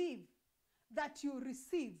believe that you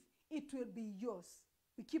receive, it will be yours.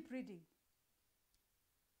 We keep reading.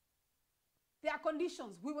 There are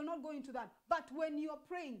conditions. We will not go into that. But when you are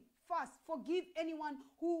praying, first, forgive anyone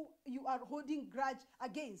who you are holding grudge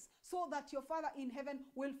against, so that your Father in heaven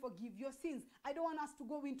will forgive your sins. I don't want us to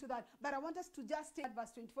go into that, but I want us to just take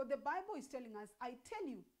verse 24. The Bible is telling us, I tell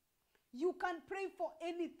you, you can pray for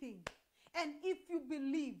anything. And if you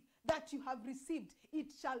believe that you have received,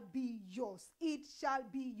 it shall be yours. It shall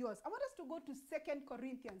be yours. I want us to go to 2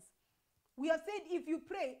 Corinthians. We have said if you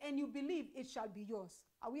pray and you believe, it shall be yours.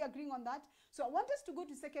 Are we agreeing on that? So I want us to go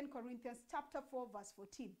to 2 Corinthians chapter 4 verse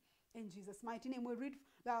 14. In Jesus' mighty name, we'll read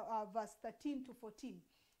verse 13 to 14.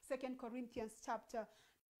 2 Corinthians chapter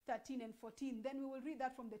 13 and 14. Then we will read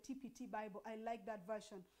that from the TPT Bible. I like that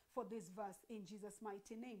version for this verse in Jesus'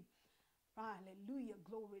 mighty name. Hallelujah.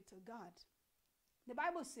 Glory to God. The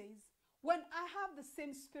Bible says, when I have the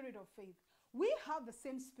same spirit of faith, we have the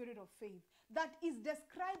same spirit of faith that is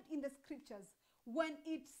described in the scriptures when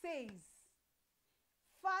it says,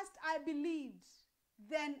 first I believed,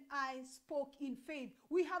 then I spoke in faith.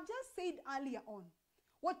 We have just said earlier on,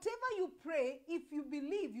 whatever you pray, if you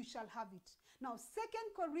believe, you shall have it. Now, 2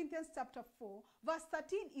 Corinthians chapter 4, verse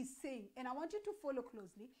 13 is saying, and I want you to follow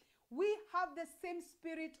closely, we have the same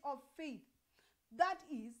spirit of faith that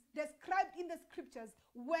is described in the scriptures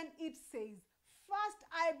when it says, first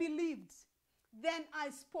I believed, then I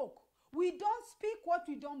spoke. We don't speak what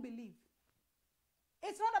we don't believe.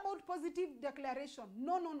 It's not about positive declaration.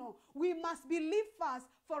 No. We must believe first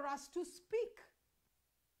for us to speak.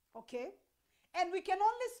 Okay? And we can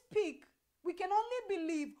only speak, we can only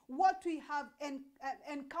believe what we have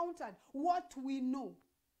encountered, what we know.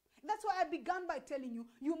 That's why I began by telling you,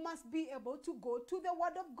 you must be able to go to the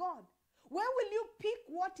Word of God. Where will you pick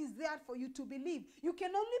what is there for you to believe? You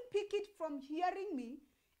can only pick it from hearing me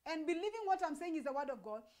and believing what I'm saying is the Word of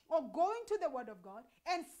God, or going to the Word of God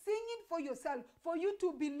and singing for yourself for you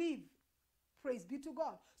to believe. Praise be to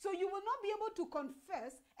God. So you will not be able to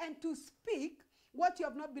confess and to speak what you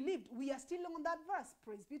have not believed. We are still on that verse.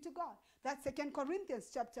 Praise be to God. That's 2 Corinthians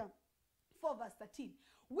chapter 4 verse 13.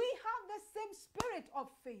 We have the same spirit of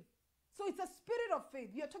faith. So it's a spirit of faith.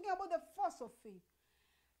 We are talking about the force of faith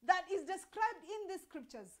that is described in the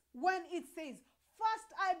scriptures when it says, first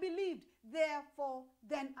I believed, therefore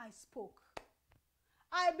then I spoke.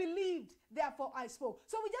 I believed, therefore I spoke.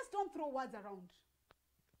 So we just don't throw words around.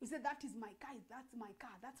 We say, that is my car, that's my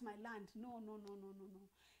car, that's my land. No.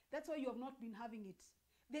 That's why you have not been having it.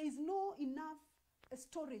 There is no enough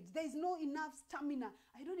storage. There is no enough stamina.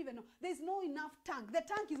 I don't even know. There is no enough tank. The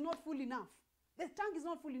tank is not full enough. The tank is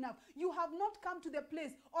not full enough. You have not come to the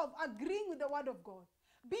place of agreeing with the Word of God,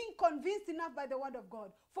 being convinced enough by the Word of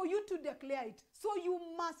God for you to declare it. So you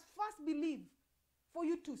must first believe for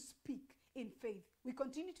you to speak in faith. We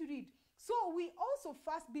continue to read. So we also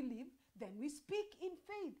first believe, then we speak in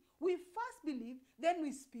faith. We first believe, then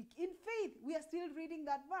we speak in faith. We are still reading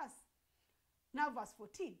that verse. Now verse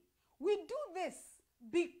 14. We do this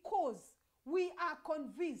because we are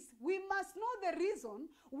convinced. We must know the reason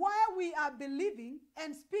why we are believing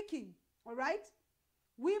and speaking. All right?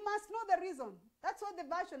 We must know the reason. That's what the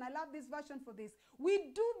version, I love this version for this.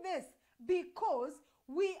 We do this because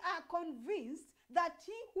we are convinced that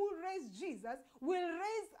he who raised Jesus will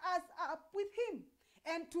raise us up with him.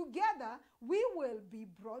 And together we will be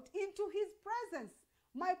brought into his presence.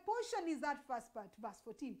 My portion is that first part, verse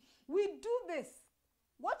 14. We do this.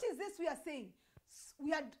 What is this we are saying? We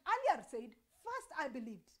had earlier said, first I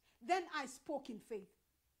believed, then I spoke in faith.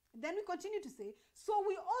 Then we continue to say, so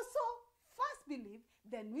we also first believe,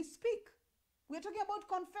 then we speak. We are talking about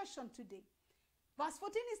confession today. Verse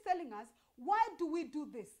 14 is telling us, why do we do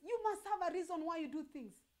this? You must have a reason why you do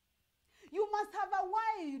things. You must have a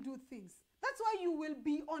why you do things. That's why you will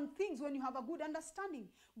be on things when you have a good understanding.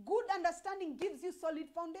 Good understanding gives you solid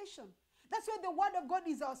foundation. That's why the Word of God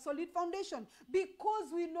is our solid foundation.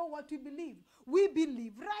 Because we know what we believe. We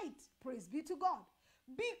believe right. Praise be to God.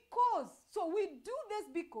 So we do this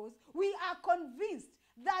because we are convinced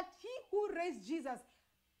that he who raised Jesus,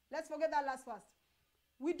 let's forget that last verse.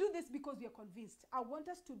 We do this because we are convinced. I want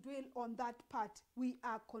us to dwell on that part. We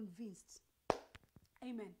are convinced.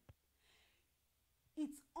 Amen.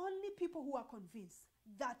 It's only people who are convinced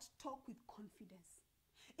that talk with confidence.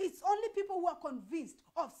 It's only people who are convinced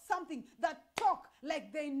of something that talk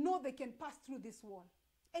like they know they can pass through this wall.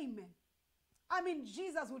 Amen. I mean,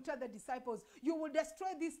 Jesus will tell the disciples, you will destroy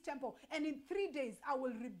this temple, and in 3 days I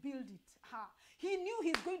will rebuild it. He knew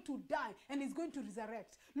he's going to die and he's going to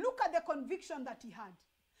resurrect. Look at the conviction that he had.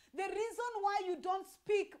 The reason why you don't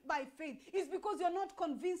speak by faith is because you're not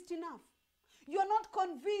convinced enough. You're not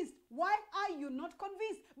convinced. Why are you not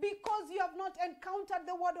convinced? Because you have not encountered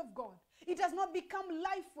the Word of God. It has not become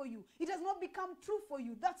life for you. It has not become true for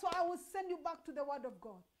you. That's why I will send you back to the Word of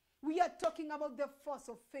God. We are talking about the force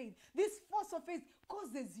of faith. This force of faith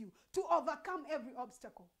causes you to overcome every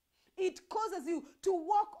obstacle. It causes you to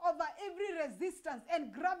walk over every resistance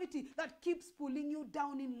and gravity that keeps pulling you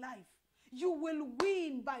down in life. You will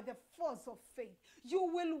win by the force of faith. You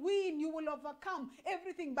will win. You will overcome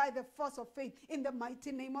everything by the force of faith in the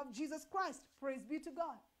mighty name of Jesus Christ. Praise be to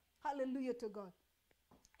God. Hallelujah to God.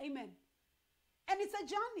 Amen. And it's a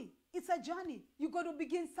journey. It's a journey. You got to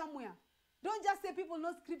begin somewhere. Don't just say people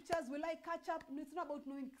know scriptures. Will I catch up? No, it's not about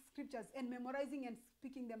knowing scriptures and memorizing and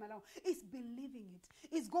speaking them aloud. It's believing it.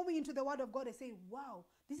 It's going into the Word of God and saying, wow,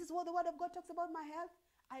 this is what the Word of God talks about my health.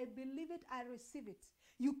 I believe it. I receive it.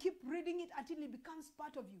 You keep reading it until it becomes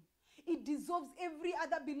part of you. It dissolves every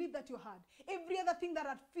other belief that you had. Every other thing that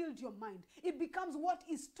had filled your mind. It becomes what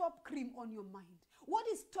is top cream on your mind. What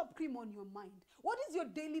is top cream on your mind? What is your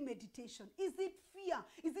daily meditation? Is it fear?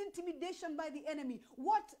 Is it intimidation by the enemy?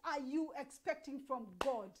 What are you expecting from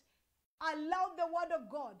God? Allow the Word of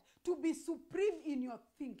God to be supreme in your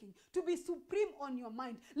thinking, to be supreme on your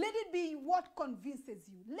mind. Let it be what convinces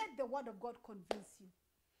you. Let the Word of God convince you.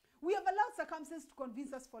 We have allowed circumstances to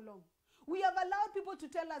convince us for long. We have allowed people to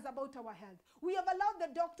tell us about our health. We have allowed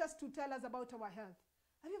the doctors to tell us about our health.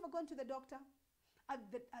 Have you ever gone to the doctor? Has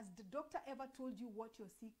the doctor ever told you what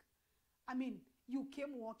you're sick? I mean, you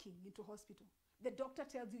came walking into hospital. The doctor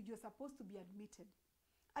tells you you're supposed to be admitted.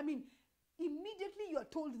 I mean, immediately you are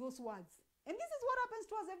told those words. And this is what happens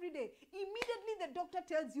to us every day. Immediately the doctor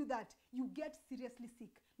tells you that you get seriously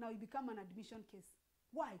sick. Now you become an admission case.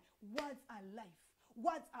 Why? Words are life.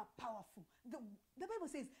 Words are powerful. The Bible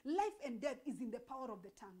says life and death is in the power of the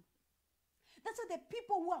tongue. That's why the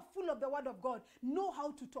people who are full of the word of God know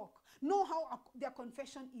how to talk, know how their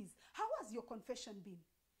confession is. How has your confession been?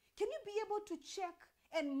 Can you be able to check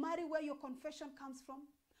and marry where your confession comes from?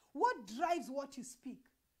 What drives what you speak?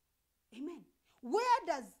 Amen. Where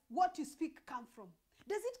does what you speak come from?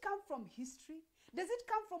 Does it come from history? Does it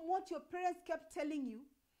come from what your parents kept telling you?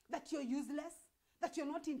 That you're useless? That you're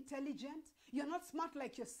not intelligent? You're not smart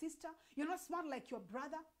like your sister? You're not smart like your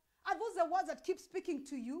brother? Are those the words that keep speaking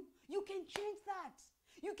to you? You can change that.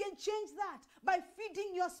 You can change that by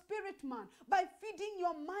feeding your spirit, man, by feeding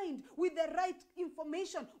your mind with the right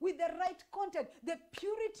information, with the right content. The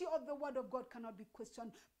purity of the word of God cannot be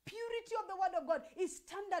questioned. Purity of the word of God is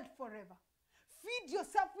standard forever. Feed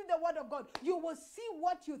yourself with the word of God. You will see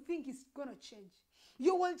what you think is going to change.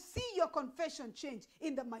 You will see your confession change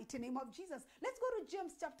in the mighty name of Jesus. Let's go to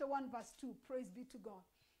James chapter 1 verse 2. Praise be to God.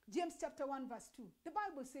 James chapter 1 verse 2. The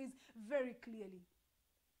Bible says very clearly.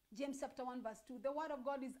 James chapter 1 verse 2. The word of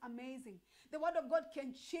God is amazing. The word of God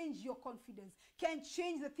can change your confidence, can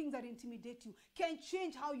change the things that intimidate you, can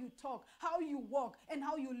change how you talk, how you walk, and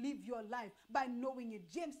how you live your life by knowing it.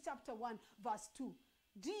 James chapter 1 verse 2.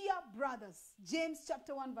 Dear brothers, James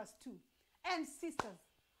chapter 1 verse 2, and sisters,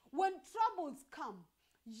 when troubles come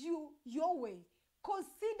your way,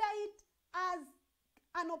 consider it as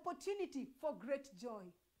an opportunity for great joy.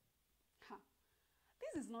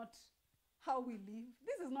 This is not how we live.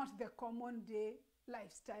 This is not the common day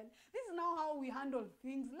lifestyle. This is not how we handle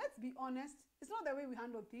things. Let's be honest. It's not the way we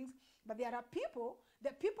handle things, but there are people, the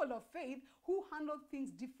people of faith, who handle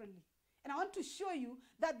things differently. And I want to show you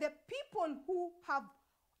that the people who have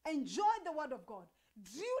enjoyed the word of God,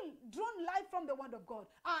 drawn life from the word of God,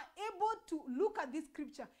 are able to look at this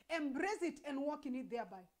scripture, embrace it, and walk in it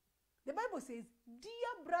thereby. The Bible says,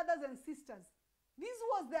 dear brothers and sisters, this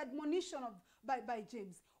was the admonition by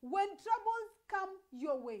James. When troubles come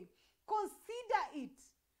your way, consider it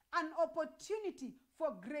an opportunity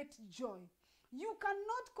for great joy. You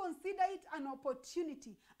cannot consider it an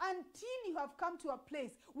opportunity until you have come to a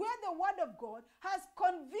place where the word of God has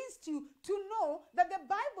convinced you to know that the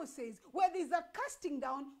Bible says where there is a casting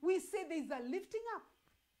down, we say there is a lifting up.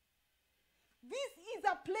 This is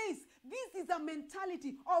a place, this is a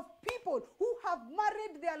mentality of people who have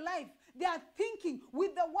married their life, their thinking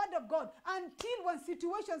with the word of God, until when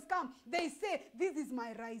situations come, they say, this is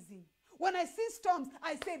my rising. When I see storms,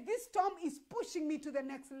 I say, this storm is pushing me to the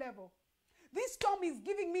next level. This storm is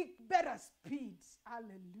giving me better speed.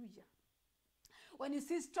 Hallelujah. When you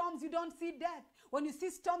see storms, you don't see death. When you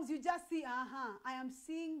see storms, you just see, I am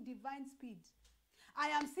seeing divine speed. I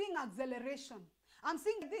am seeing acceleration. I'm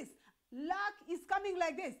seeing this. Luck is coming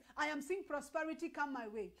like this. I am seeing prosperity come my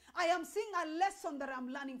way. I am seeing a lesson that I'm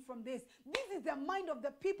learning from this. This is the mind of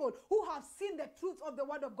the people who have seen the truth of the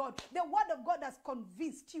word of God. The word of God has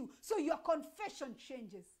convinced you. So your confession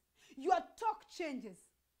changes. Your talk changes.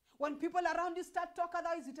 When people around you start talking,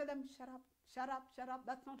 otherwise you tell them, shut up, shut up, shut up.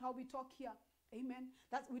 That's not how we talk here. Amen.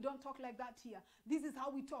 We don't talk like that here. This is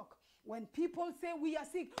how we talk. When people say we are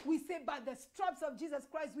sick, we say by the stripes of Jesus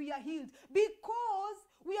Christ we are healed. Because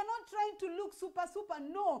we are not trying to look super.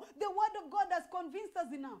 No, the word of God has convinced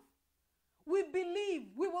us enough. We believe.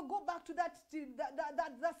 We will go back to that 2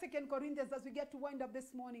 Corinthians as we get to wind up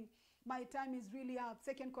this morning. My time is really up.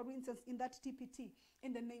 2 Corinthians in that TPT.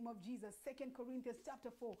 In the name of Jesus. 2 Corinthians chapter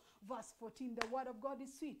 4 verse 14. The word of God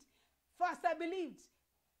is sweet. First I believed.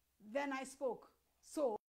 Then I spoke.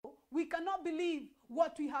 So we cannot believe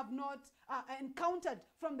what we have not encountered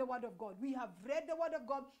from the word of God. We have read the word of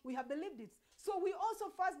God. We have believed it. So we also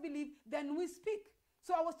first believe, then we speak.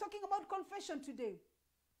 So I was talking about confession today.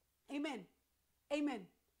 Amen. Amen.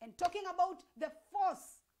 And talking about the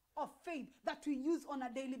force of faith that we use on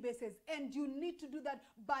a daily basis. And you need to do that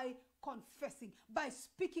by confessing, by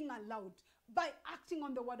speaking aloud, by acting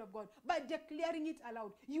on the word of God, by declaring it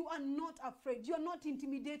aloud. You are not afraid. You are not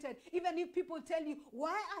intimidated. Even if people tell you,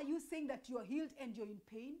 why are you saying that you are healed and you're in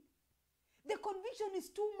pain? The conviction is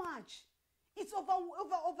too much. It's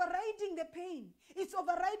overriding the pain. It's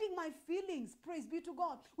overriding my feelings. Praise be to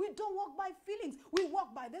God. We don't walk by feelings. We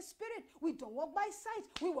walk by the Spirit. We don't walk by sight.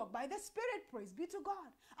 We walk by the Spirit. Praise be to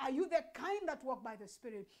God. Are you the kind that walk by the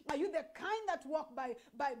Spirit? Are you the kind that walk by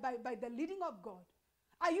the leading of God?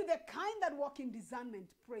 Are you the kind that walk in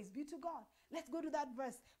discernment? Praise be to God. Let's go to that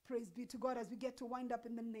verse. Praise be to God as we get to wind up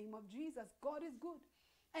in the name of Jesus. God is good.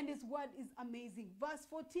 And his word is amazing. Verse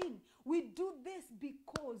 14. We do this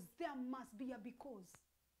because there must be a because.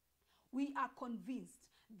 We are convinced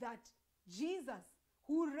that Jesus,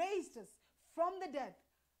 who raised us from the dead,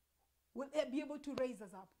 will be able to raise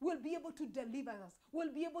us up, will be able to deliver us,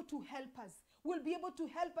 will be able to help us, will be able to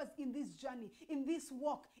help us in this journey, in this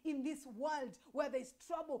walk, in this world where there's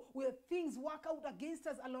trouble, where things work out against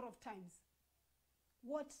us a lot of times.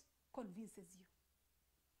 What convinces you?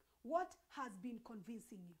 What has been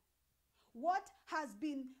convincing you? What has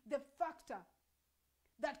been the factor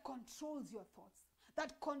that controls your thoughts,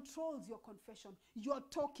 that controls your confession, your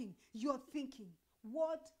talking, your thinking?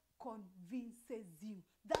 What convinces you?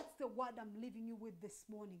 That's the word I'm leaving you with this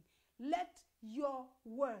morning. Let your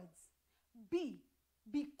words be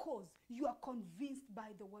because you are convinced by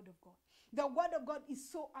the word of God. The word of God is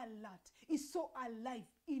so alert, is so alive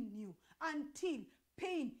in you until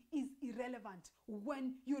pain is irrelevant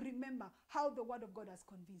when you remember how the word of God has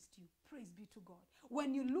convinced you. Praise be to God.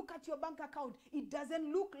 When you look at your bank account, it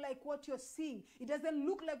doesn't look like what you're seeing. It doesn't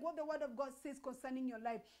look like what the word of God says concerning your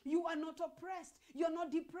life. You are not oppressed. You're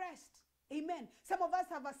not depressed. Amen. Some of us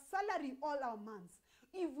have a salary all our months.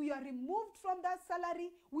 If we are removed from that salary,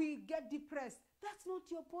 we get depressed. That's not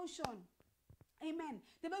your portion. Amen.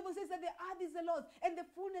 The Bible says that the earth is the Lord's and the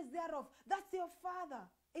fullness thereof. That's your Father.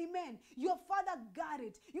 Amen. Your Father got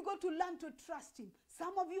it. You got to learn to trust him.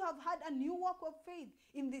 Some of you have had a new walk of faith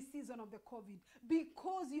in this season of the COVID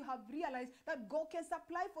because you have realized that God can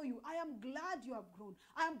supply for you. I am glad you have grown.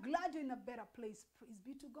 I am glad you're in a better place. Praise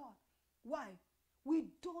be to God. Why? We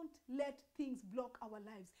don't let things block our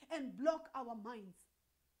lives and block our minds.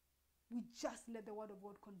 We just let the word of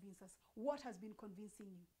God convince us. What has been convincing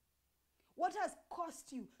you? What has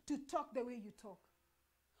cost you to talk the way you talk?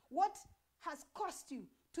 What has cost you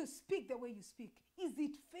to speak the way you speak? Is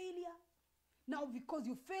it failure? Now, because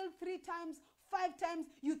you failed 3 times, 5 times,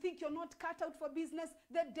 you think you're not cut out for business,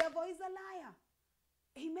 the devil is a liar.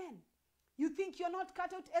 Amen. You think you're not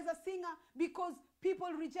cut out as a singer because people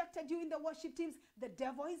rejected you in the worship teams, the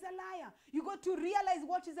devil is a liar. You got to realize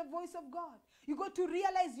what is the voice of God. You got to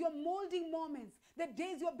realize your molding moments, the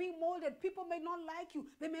days you're being molded. People may not like you,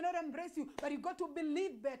 they may not embrace you, but you got to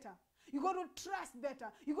believe better. You got to trust better.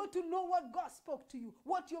 You got to know what God spoke to you,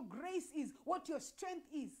 what your grace is, what your strength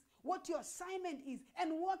is, what your assignment is,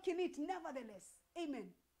 and walk in it nevertheless. Amen.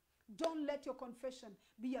 Don't let your confession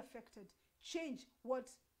be affected. Change what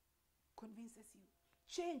convinces you.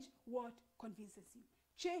 Change what convinces you.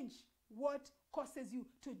 Change what causes you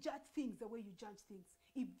to judge things the way you judge things.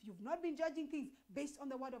 If you've not been judging things based on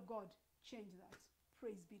the word of God, change that.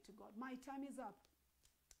 Praise be to God. My time is up.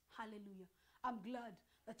 Hallelujah. I'm glad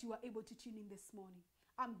that you are able to tune in this morning.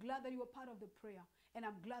 I'm glad that you are part of the prayer, and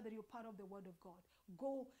I'm glad that you're part of the word of God.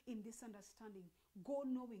 Go in this understanding. Go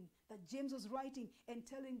knowing that James was writing and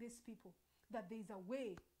telling these people that there is a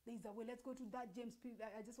way. There is a way. Let's go to that James.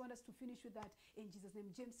 I just want us to finish with that in Jesus'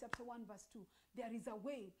 name. James chapter 1 verse 2. There is a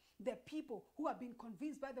way. The people who have been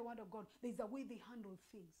convinced by the word of God, there is a way they handle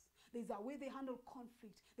things. There's a way they handle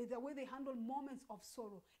conflict. There's a way they handle moments of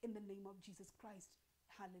sorrow in the name of Jesus Christ.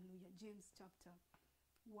 Hallelujah. James chapter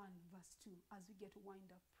 1 verse 2. As we get to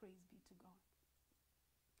wind up, praise be to God.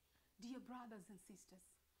 Dear brothers and sisters,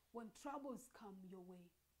 when troubles come your way,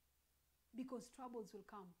 because troubles will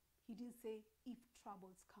come. He didn't say if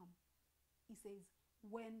troubles come. He says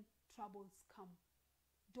when troubles come.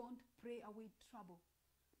 Don't pray away trouble.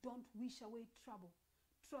 Don't wish away trouble.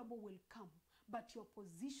 Trouble will come. But your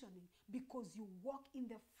positioning, because you walk in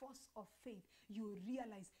the force of faith, you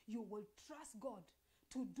realize you will trust God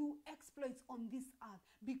to do exploits on this earth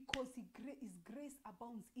because His grace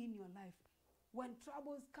abounds in your life. When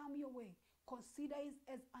troubles come your way, consider it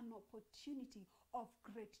as an opportunity of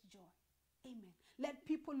great joy. Amen. Let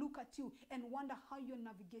people look at you and wonder how you're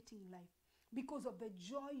navigating life because of the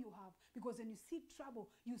joy you have. Because when you see trouble,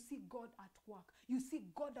 you see God at work. You see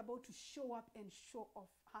God about to show up and show off.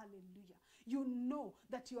 Hallelujah. You know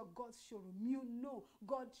that you are God's showroom. You know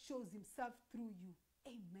God shows himself through you.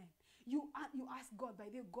 Amen. You ask God, by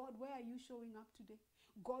the way, God, where are you showing up today?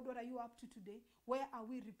 God, what are you up to today? Where are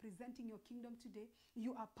we representing your kingdom today?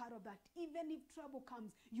 You are part of that. Even if trouble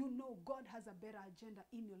comes, you know God has a better agenda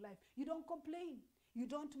in your life. You don't complain. You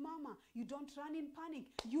don't murmur. You don't run in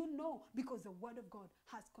panic. You know because the word of God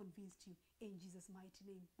has convinced you in Jesus' mighty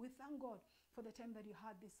name. We thank God for the time that you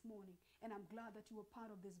had this morning. And I'm glad that you were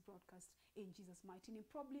part of this broadcast in Jesus' mighty name.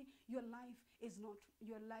 Probably your life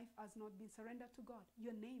has not been surrendered to God.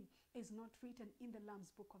 Your name is not written in the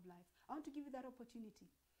Lamb's book of life. I want to give you that opportunity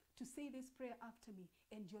to say this prayer after me,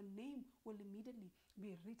 and your name will immediately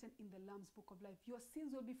be written in the Lamb's book of life. Your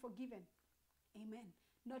sins will be forgiven. Amen.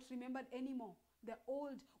 Not remembered anymore. The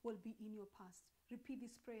old will be in your past. Repeat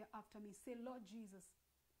this prayer after me. Say, Lord Jesus,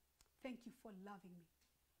 thank you for loving me.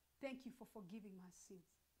 Thank you for forgiving my sins.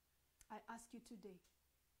 I ask you today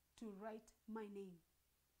to write my name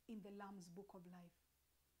in the Lamb's Book of Life.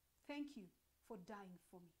 Thank you for dying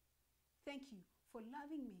for me. Thank you for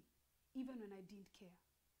loving me even when I didn't care.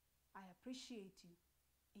 I appreciate you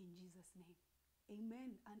in Jesus' name.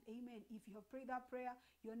 Amen and amen. If you have prayed that prayer,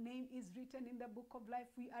 your name is written in the book of life.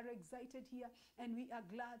 We are excited here and we are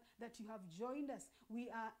glad that you have joined us. We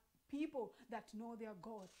are people that know their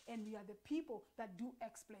God, and we are the people that do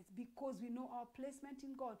exploits because we know our placement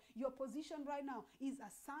in God. Your position right now is a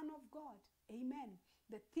son of God. Amen.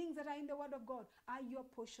 The things that are in the Word of God are your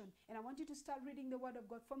portion. And I want you to start reading the Word of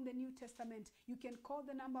God from the New Testament. You can call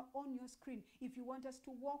the number on your screen if you want us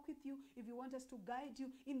to walk with you, if you want us to guide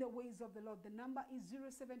you in the ways of the Lord. The number is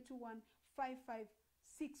 0721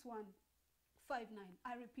 556159.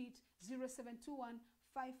 I repeat, 0721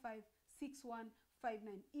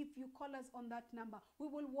 556159. If you call us on that number, we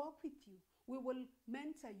will walk with you. We will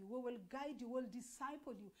mentor you. We will guide you. We will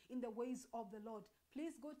disciple you in the ways of the Lord.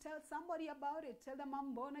 Please go tell somebody about it. Tell them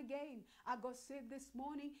I'm born again. I got saved this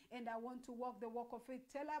morning and I want to walk the walk of faith.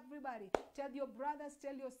 Tell everybody. Tell your brothers.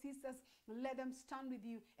 Tell your sisters. Let them stand with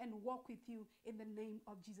you and walk with you in the name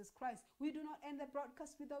of Jesus Christ. We do not end the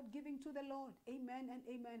broadcast without giving to the Lord. Amen and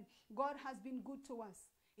amen. God has been good to us.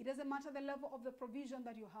 It doesn't matter the level of the provision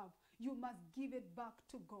that you have. You must give it back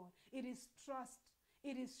to God. It is trust.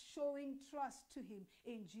 It is showing trust to Him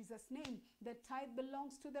in Jesus' name. The tithe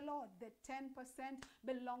belongs to the Lord. The 10%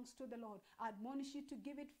 belongs to the Lord. I admonish you to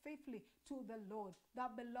give it faithfully to the Lord.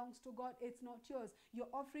 That belongs to God. It's not yours. Your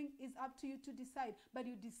offering is up to you to decide. But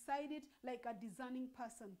you decide it like a discerning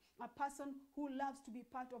person. A person who loves to be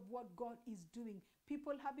part of what God is doing.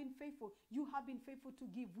 People have been faithful. You have been faithful to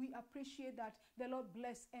give. We appreciate that. The Lord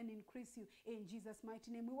bless and increase you in Jesus' mighty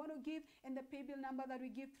name. We want to give, and the pay bill number that we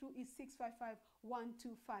give through is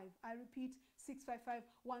 655125. I repeat,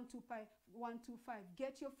 655125.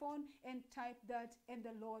 Get your phone and type that, and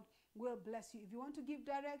the Lord will bless you. If you want to give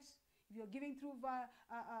direct, if you're giving through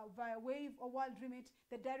via Wave or World Remit,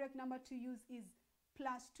 the direct number to use is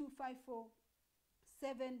 +254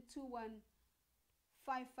 721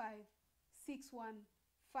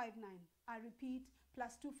 556159. I repeat,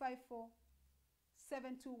 +254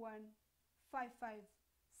 721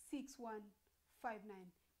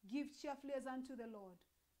 556159. Give cheerfully as unto the Lord.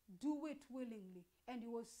 Do it willingly, and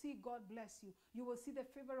you will see God bless you. You will see the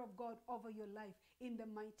favor of God over your life in the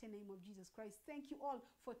mighty name of Jesus Christ. Thank you all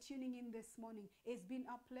for tuning in this morning. It's been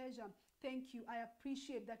a pleasure. Thank you. I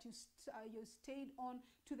appreciate that you stayed on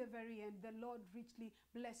to the very end. The Lord richly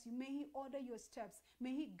bless you. May He order your steps.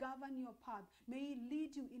 May He govern your path. May He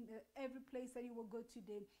lead you in every place that you will go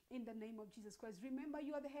today in the name of Jesus Christ. Remember,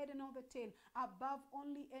 you are the head and not the tail, above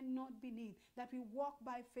only and not beneath. That we walk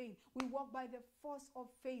by faith. We walk by the force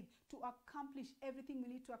of faith to accomplish everything we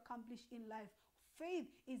need to accomplish in life.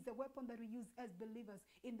 Faith is the weapon that we use as believers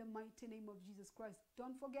in the mighty name of Jesus Christ.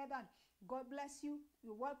 Don't forget that. God bless you.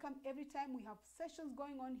 You're welcome every time. We have sessions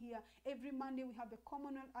going on here. Every Monday we have the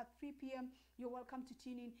Commonwealth at 3 p.m. You're welcome to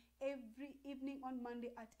tune in. Every evening on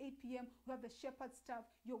Monday at 8 p.m. we have the Shepherd staff.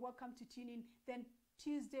 You're welcome to tune in. Then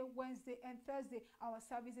Tuesday, Wednesday, and Thursday, our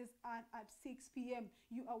services are at 6 p.m.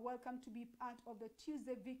 You are welcome to be part of the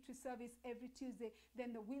Tuesday Victory Service every Tuesday.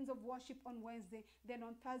 Then the Winds of Worship on Wednesday. Then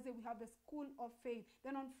on Thursday, we have the School of Faith.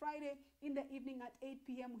 Then on Friday, in the evening at 8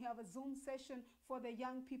 p.m., we have a Zoom session for the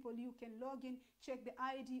young people. You can log in, check the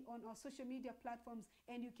ID on our social media platforms,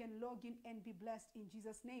 and you can log in and be blessed in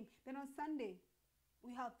Jesus' name. Then on Sunday,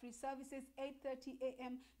 we have 3 services, 8:30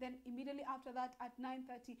 a.m. Then immediately after that at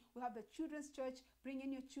 9:30, we have the Children's Church. Bring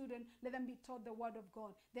in your children. Let them be taught the Word of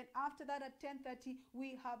God. Then after that at 10:30,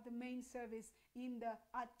 we have the main service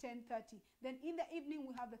at 10:30. Then in the evening,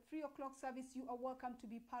 we have the 3 o'clock service. You are welcome to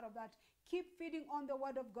be part of that. Keep feeding on the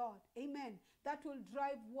Word of God. Amen. That will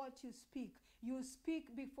drive what you speak. You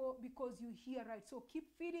speak because you hear right. So keep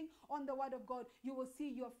feeding on the Word of God. You will see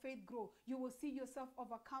your faith grow. You will see yourself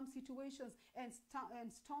overcome situations and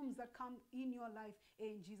storms that come in your life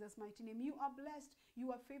in Jesus' mighty name. You are blessed.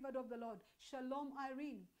 You are favored of the Lord. Shalom,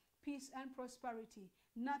 Irene. Peace and prosperity.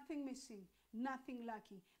 Nothing missing. Nothing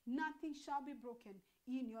lacking. Nothing shall be broken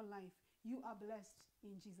in your life. You are blessed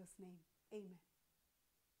in Jesus' name. Amen.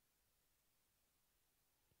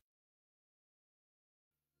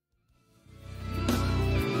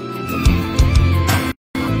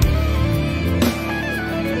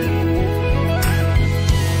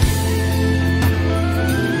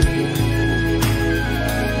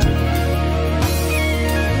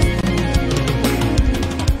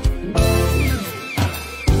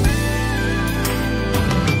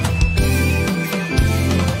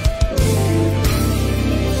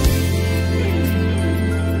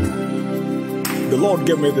 The Lord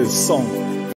gave me this song.